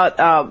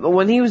about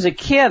when he was a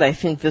kid, I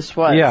think this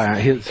was. Yeah,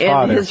 his father.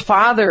 And his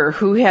father,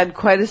 who had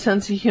quite a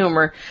sense of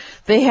humor.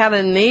 They had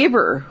a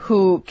neighbor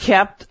who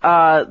kept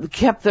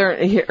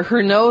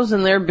her nose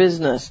in their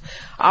business.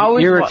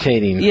 Always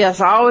irritating. Yes,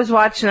 always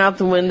watching out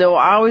the window,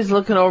 always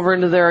looking over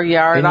into their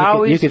yard.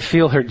 And you could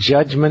feel her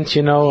judgment,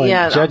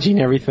 and judging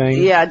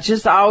everything. Yeah,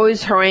 just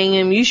always haranguing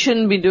him. You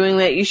shouldn't be doing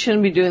that. You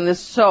shouldn't be doing this.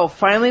 So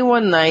finally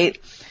one night,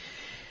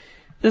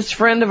 this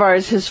friend of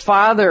ours, his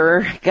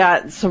father,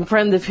 got some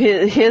friend of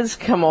his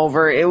come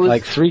over. It was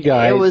like 3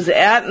 guys. It was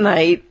at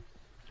night.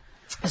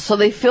 So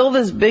they fill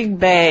this big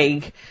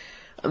bag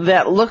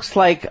that looks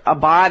like a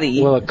body.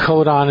 Well, a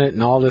coat on it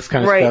and all this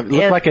kind of stuff. It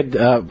looked like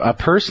a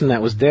person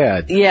that was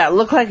dead. Yeah, it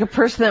looked like a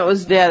person that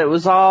was dead. It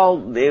was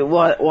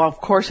well, of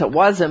course it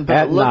wasn't,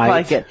 but it looked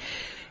like it.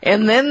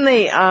 And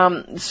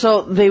then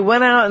so they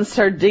went out and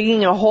started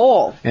digging a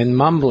hole. And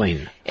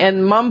mumbling.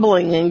 And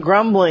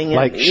grumbling.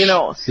 Like,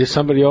 and, there's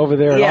somebody over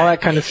there and all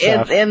that kind of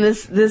stuff. And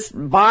this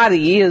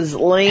body is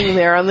laying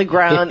there on the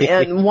ground,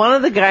 and one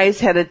of the guys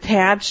had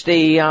attached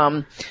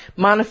a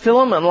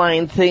monofilament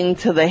line thing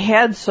to the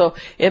head, so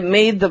it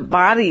made the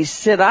body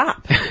sit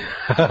up.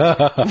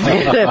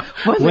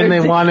 when they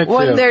wanted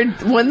to.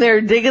 When they're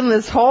digging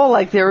this hole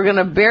like they were going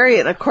to bury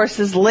it. And of course,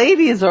 this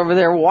lady is over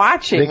there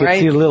watching, They could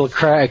see a little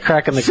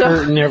crack in the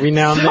curtain every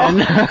now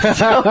and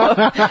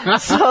then.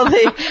 So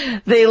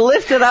they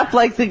lift it up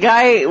like the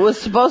guy was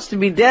supposed to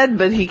be dead,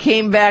 but he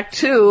came back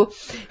too.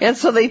 And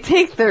so they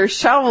take their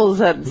shovels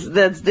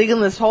that's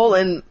digging this hole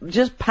and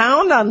just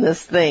pound on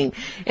this thing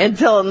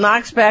until it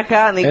knocks back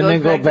out, and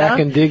then go back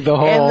and dig the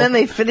hole. And then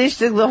they finish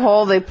digging the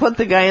hole. They put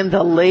the guy in.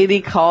 The lady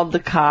called the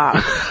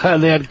cops.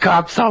 They had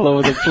cops all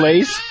over the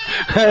place.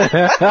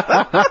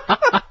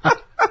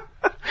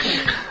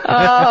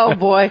 Oh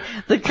boy,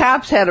 the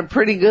cops had a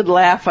pretty good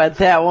laugh at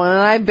that one, and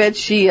I bet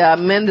she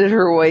mended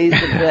her ways a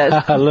bit.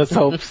 Let's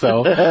hope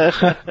so.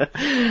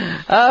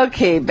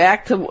 Okay,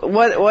 back to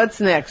what's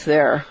next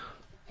there.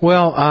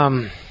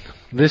 Well,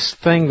 this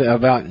thing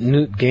about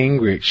Newt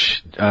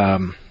Gingrich,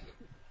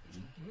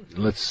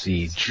 let's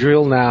see,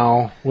 drill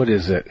now, what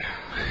is it?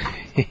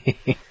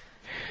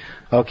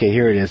 Okay,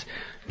 here it is.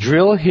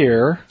 Drill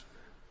here,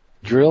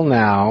 drill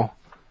now,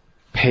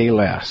 pay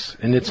less.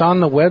 And it's on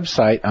the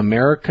website,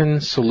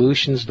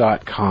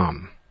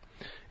 AmericanSolutions.com.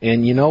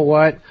 And you know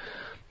what?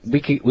 We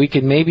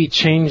could maybe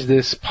change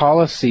this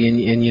policy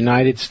in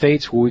United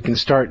States where we can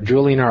start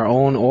drilling our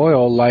own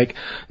oil like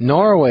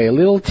Norway. A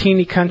little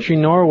teeny country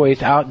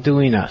Norway's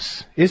outdoing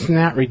us. Isn't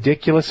that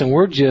ridiculous? And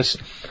we're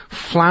just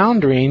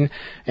floundering,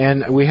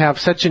 and we have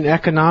such an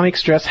economic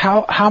stress.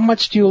 How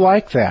much do you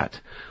like that?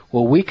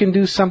 Well, we can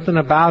do something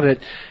about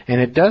it, and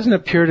it doesn't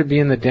appear to be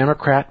in the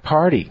Democrat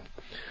Party.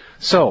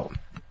 So,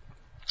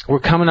 we're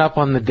coming up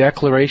on the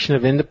Declaration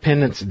of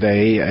Independence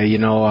Day,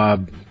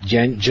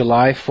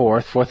 July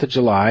 4th of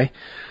July.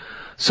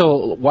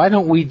 So why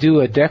don't we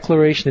do a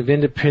Declaration of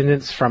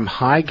Independence from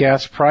high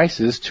gas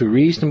prices to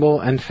reasonable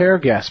and fair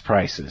gas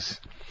prices?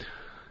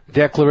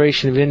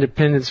 Declaration of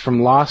Independence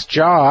from lost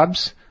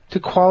jobs to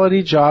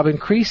quality job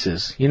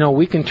increases.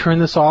 We can turn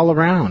this all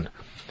around.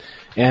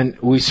 And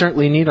we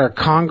certainly need our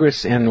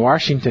Congress in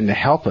Washington to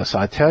help us,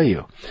 I tell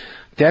you.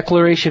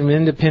 Declaration of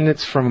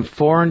Independence from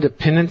foreign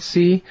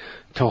dependency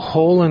to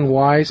whole and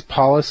wise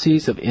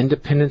policies of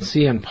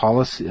independency and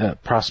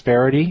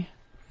prosperity.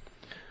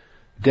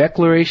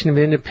 Declaration of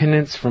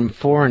Independence from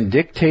foreign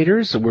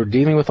dictators. We're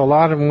dealing with a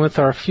lot of them with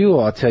our fuel,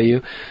 I'll tell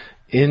you.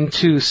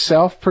 Into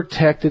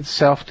self-protected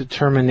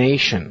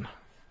self-determination.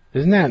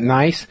 Isn't that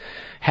nice?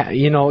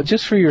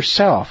 Just for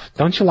yourself.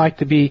 Don't you like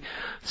to be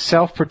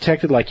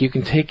self-protected, like you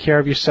can take care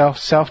of yourself,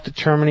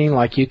 self-determining,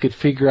 like you could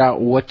figure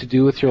out what to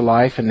do with your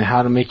life and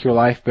how to make your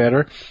life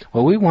better?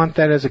 Well, we want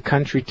that as a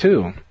country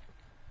too.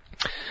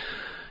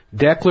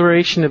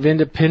 Declaration of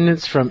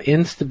Independence from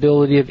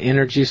instability of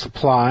energy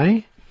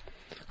supply,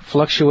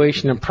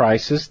 fluctuation of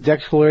prices.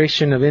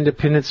 Declaration of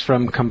Independence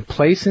from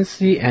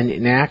complacency and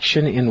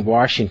inaction in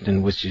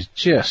Washington, which is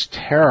just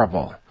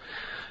terrible.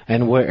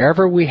 And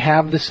wherever we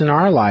have this in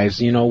our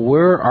lives,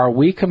 where are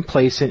we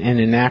complacent and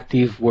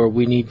inactive where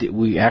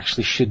we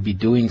actually should be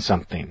doing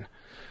something?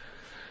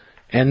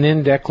 And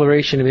then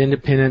Declaration of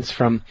Independence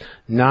from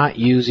not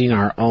using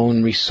our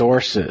own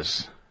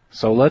resources.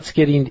 So let's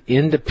get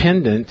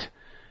independent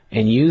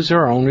and use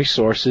our own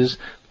resources,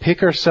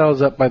 pick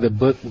ourselves up by the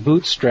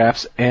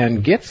bootstraps,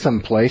 and get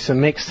someplace and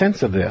make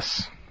sense of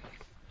this.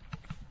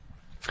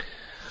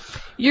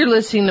 You're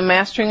listening to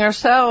Mastering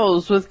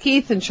Ourselves with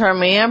Keith and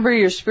Charmaine Amber,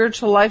 your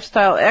spiritual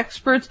lifestyle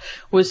experts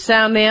with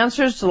sound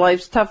answers to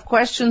life's tough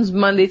questions,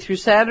 Monday through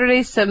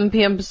Saturday, 7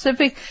 p.m.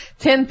 Pacific,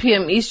 10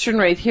 p.m. Eastern,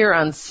 right here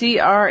on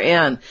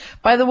CRN.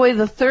 By the way,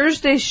 the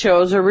Thursday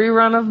shows a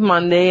rerun of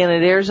Monday, and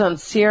it airs on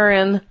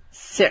CRN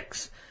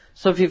 6.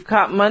 So if you've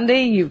caught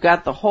Monday, you've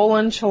got the whole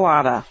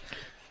enchilada.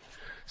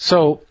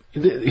 So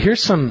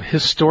here's some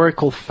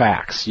historical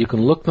facts. You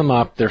can look them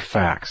up. They're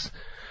facts.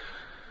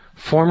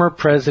 Former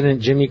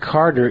President Jimmy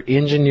Carter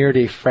engineered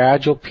a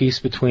fragile peace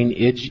between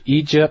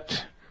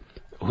Egypt,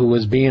 who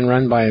was being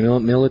run by a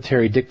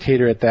military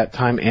dictator at that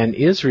time, and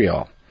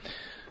Israel.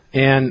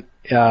 And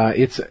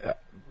it's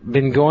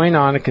been going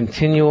on a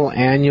continual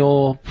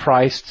annual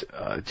price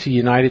to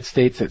United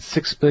States at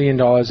 $6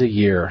 billion a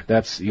year.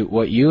 That's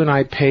what you and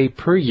I pay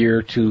per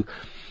year to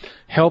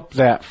help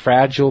that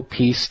fragile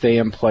peace stay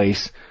in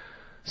place.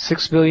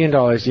 $6 billion.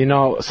 You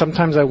know,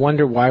 sometimes I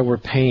wonder why we're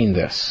paying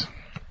this.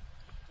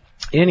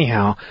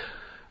 Anyhow,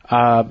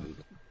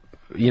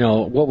 you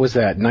know, what was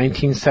that?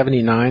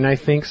 1979, I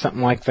think,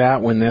 something like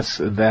that, when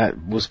that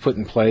was put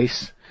in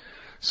place.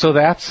 So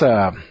that's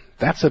a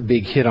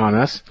big hit on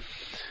us.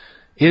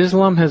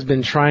 Islam has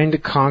been trying to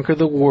conquer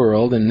the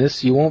world, and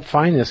this, you won't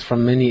find this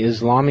from many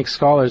Islamic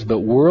scholars, but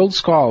world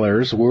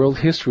scholars, world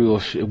history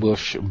will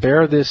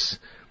bear this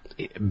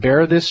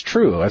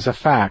true as a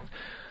fact.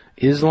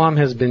 Islam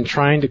has been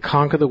trying to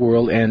conquer the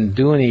world and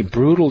doing a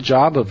brutal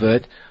job of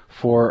it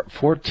for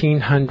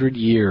 1,400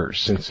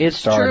 years since it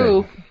started. It's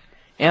true.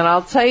 And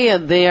I'll tell you,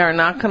 they are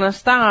not going to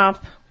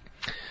stop.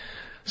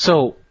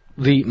 So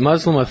the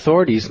Muslim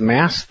authorities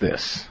mask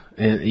this,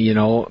 you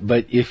know,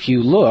 but if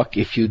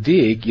you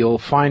dig, you'll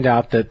find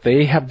out that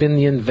they have been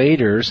the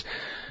invaders,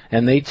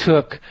 and they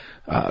took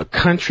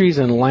countries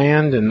and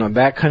land and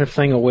that kind of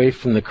thing away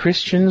from the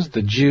Christians,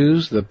 the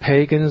Jews, the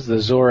pagans, the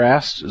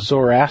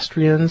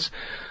Zoroastrians,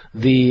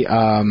 the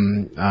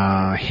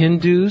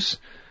Hindus,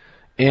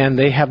 and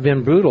they have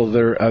been brutal.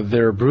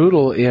 They're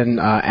brutal in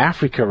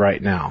Africa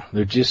right now.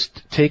 They're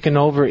just taking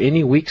over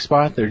any weak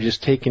spot. They're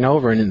just taking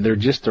over, and they're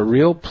just a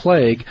real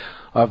plague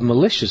of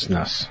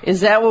maliciousness.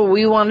 Is that what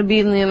we want to be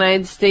in the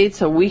United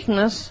States? A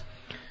weakness?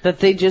 That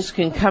they just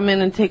can come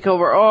in and take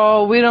over?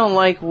 Oh, we don't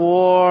like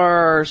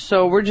war,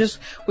 so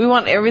we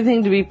want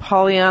everything to be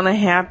Pollyanna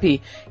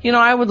happy. You know,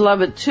 I would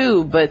love it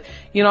too, but,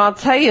 you know, I'll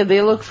tell you,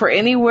 they look for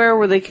anywhere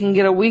where they can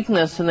get a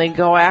weakness and they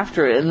go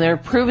after it, and they're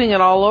proving it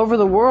all over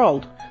the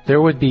world. There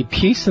would be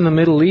peace in the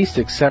Middle East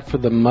except for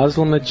the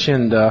Muslim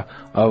agenda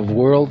of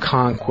world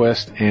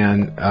conquest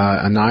and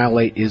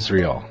annihilate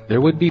Israel. There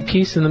would be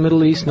peace in the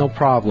Middle East, no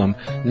problem.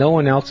 No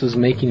one else is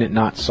making it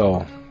not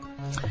so.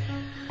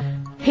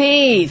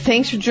 Hey,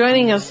 thanks for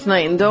joining us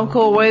tonight, and don't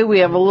go away. We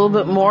have a little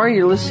bit more.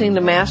 You're listening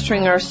to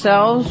Mastering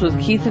Ourselves with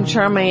Keith and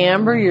Charmaine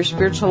Amber, your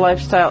spiritual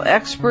lifestyle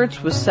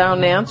experts with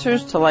sound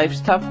answers to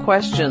life's tough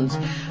questions.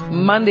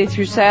 Monday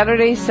through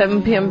Saturday,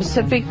 7 p.m.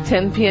 Pacific,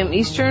 10 p.m.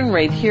 Eastern,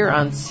 right here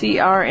on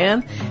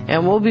CRN.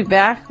 And we'll be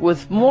back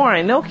with more.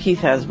 I know Keith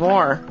has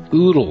more.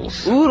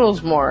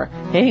 Oodles more.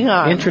 Hang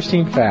on.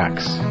 Interesting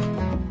facts.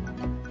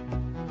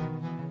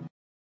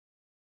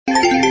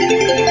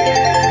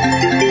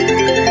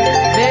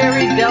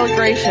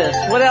 Gracious.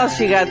 What else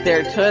you got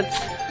there, Toots?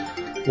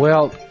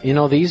 Well, you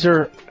know, these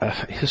are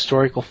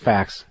historical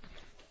facts.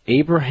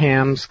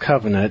 Abraham's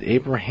covenant.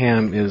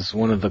 Abraham is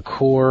one of the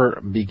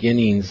core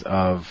beginnings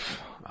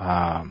of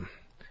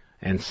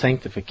and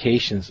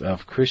sanctifications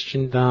of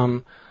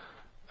Christendom,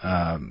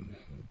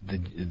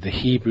 the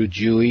Hebrew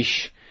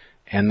Jewish,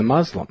 and the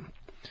Muslim.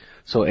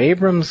 So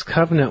Abram's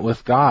covenant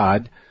with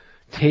God: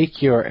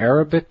 take your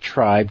Arabic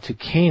tribe to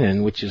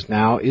Canaan, which is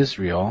now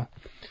Israel,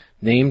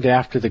 named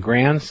after the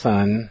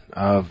grandson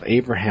of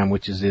Abraham,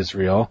 which is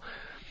Israel.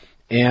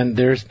 And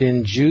there's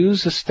been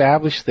Jews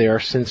established there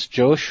since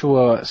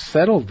Joshua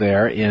settled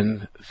there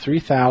in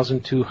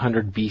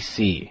 3200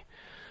 BC.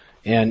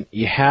 And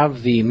you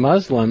have the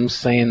Muslims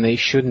saying they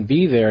shouldn't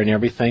be there and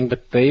everything,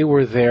 but they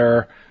were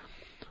there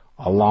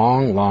a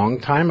long,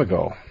 long time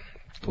ago.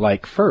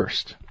 Like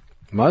first.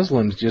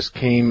 Muslims just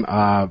came,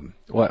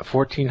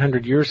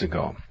 1400 years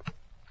ago.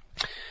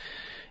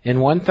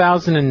 In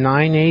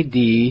 1009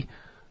 AD,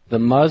 the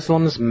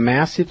Muslims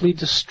massively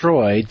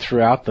destroyed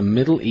throughout the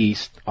Middle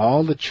East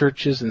all the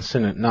churches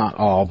and not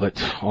all,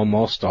 but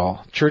almost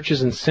all,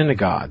 churches and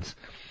synagogues.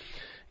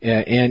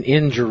 And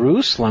in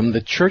Jerusalem,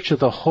 the Church of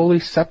the Holy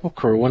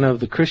Sepulchre, one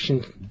of the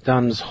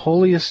Christendom's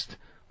holiest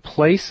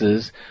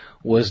places,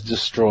 was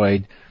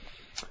destroyed.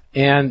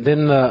 And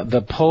then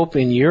the Pope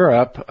in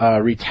Europe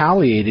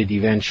retaliated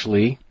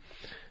eventually,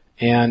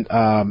 and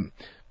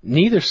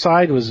neither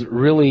side was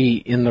really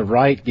in the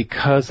right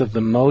because of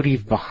the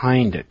motive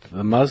behind it.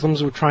 The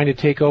Muslims were trying to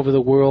take over the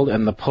world,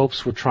 and the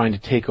popes were trying to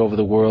take over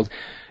the world,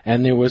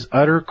 and there was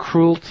utter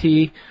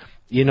cruelty.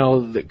 You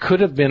know, there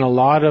could have been a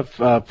lot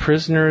of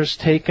prisoners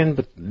taken,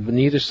 but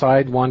neither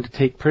side wanted to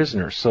take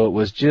prisoners. So it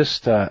was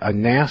just a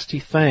nasty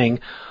thing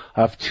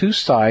of two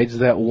sides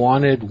that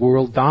wanted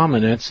world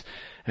dominance,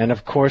 and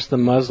of course the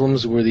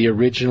Muslims were the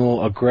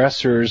original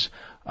aggressors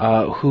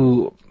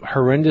who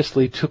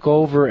horrendously took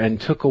over and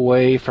took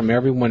away from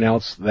everyone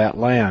else that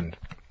land.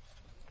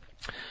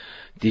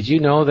 Did you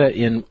know that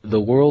in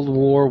the World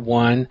War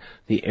I,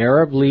 the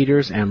Arab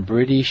leaders and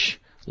British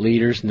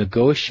leaders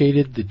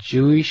negotiated the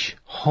Jewish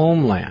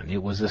homeland?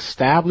 It was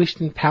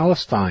established in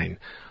Palestine.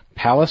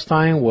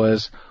 Palestine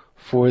was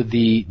for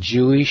the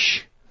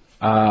Jewish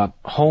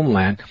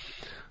homeland.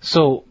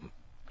 So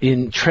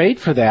in trade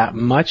for that,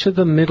 much of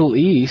the Middle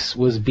East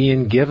was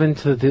being given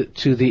to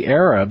the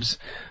Arabs.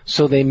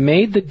 So they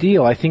made the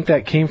deal. I think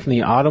that came from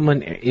the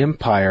Ottoman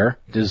Empire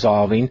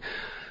dissolving.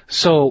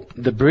 So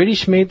the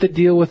British made the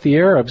deal with the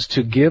Arabs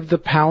to give the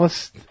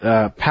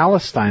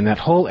Palestine, that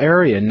whole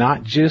area,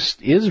 not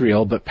just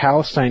Israel, but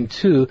Palestine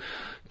too,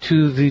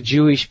 to the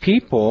Jewish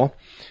people.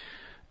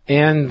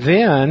 And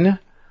then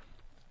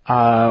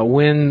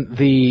when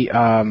the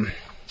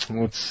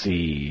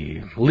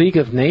League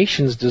of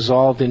Nations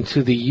dissolved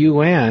into the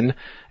UN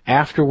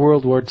after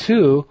World War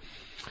II,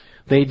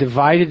 they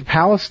divided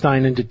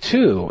Palestine into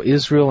two,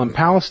 Israel and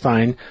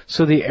Palestine.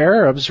 So the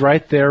Arabs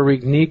right there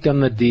reneged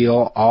on the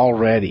deal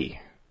already,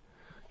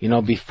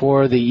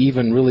 before they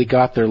even really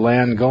got their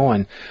land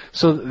going.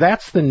 So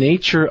that's the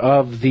nature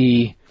of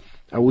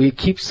we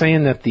keep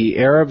saying that the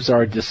Arabs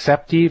are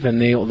deceptive, and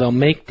they'll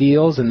make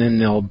deals and then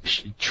they'll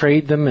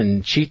trade them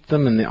and cheat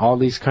them and all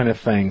these kind of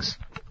things.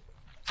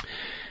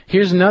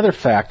 Here's another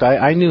fact.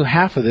 I knew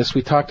half of this.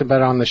 We talked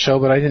about it on the show,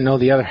 but I didn't know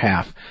the other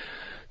half.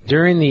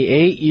 During the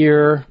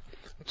 8-year,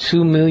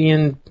 2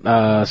 million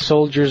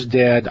soldiers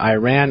dead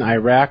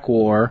Iran-Iraq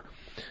war,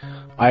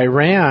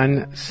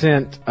 Iran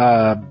sent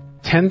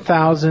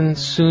 10,000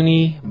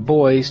 Sunni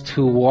boys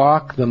to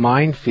walk the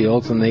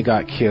minefields, and they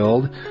got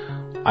killed.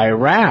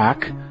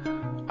 Iraq,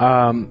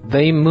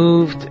 they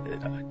moved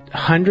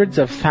hundreds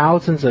of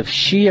thousands of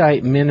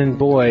Shiite men and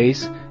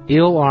boys,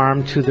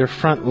 ill-armed, to their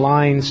front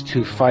lines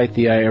to fight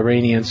the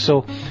Iranians.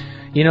 So,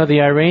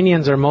 the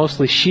Iranians are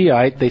mostly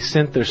Shiite. They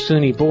sent their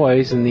Sunni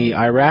boys, and the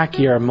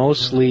Iraqi are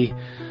mostly,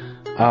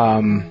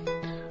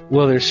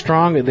 they're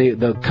stronger.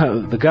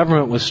 The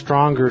government was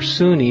stronger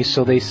Sunni,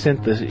 so they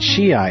sent the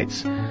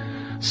Shiites.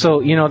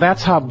 So,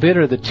 that's how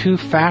bitter the two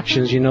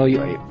factions,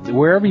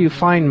 wherever you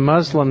find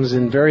Muslims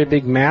in very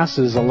big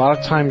masses, a lot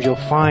of times you'll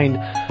find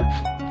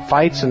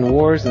fights and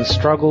wars and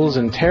struggles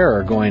and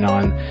terror going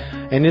on.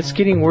 And it's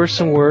getting worse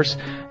and worse.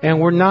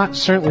 And we're not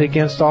certainly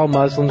against all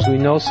Muslims. We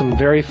know some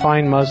very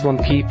fine Muslim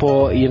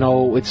people.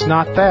 It's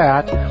not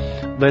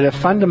that. But a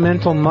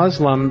fundamental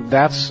Muslim,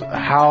 that's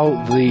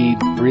how the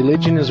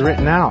religion is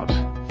written out.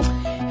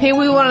 Hey,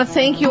 we want to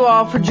thank you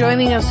all for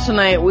joining us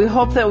tonight. We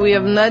hope that we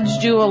have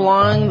nudged you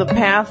along the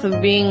path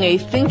of being a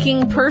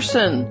thinking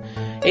person,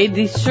 a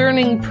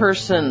discerning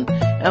person,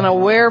 an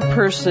aware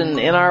person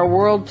in our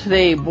world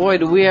today. Boy,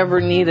 do we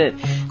ever need it.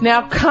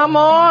 Now, come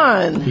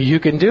on. You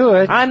can do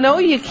it. I know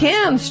you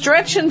can.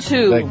 Stretch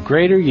into the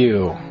greater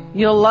you.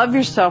 You'll love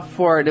yourself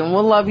for it, and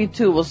we'll love you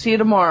too. We'll see you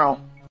tomorrow.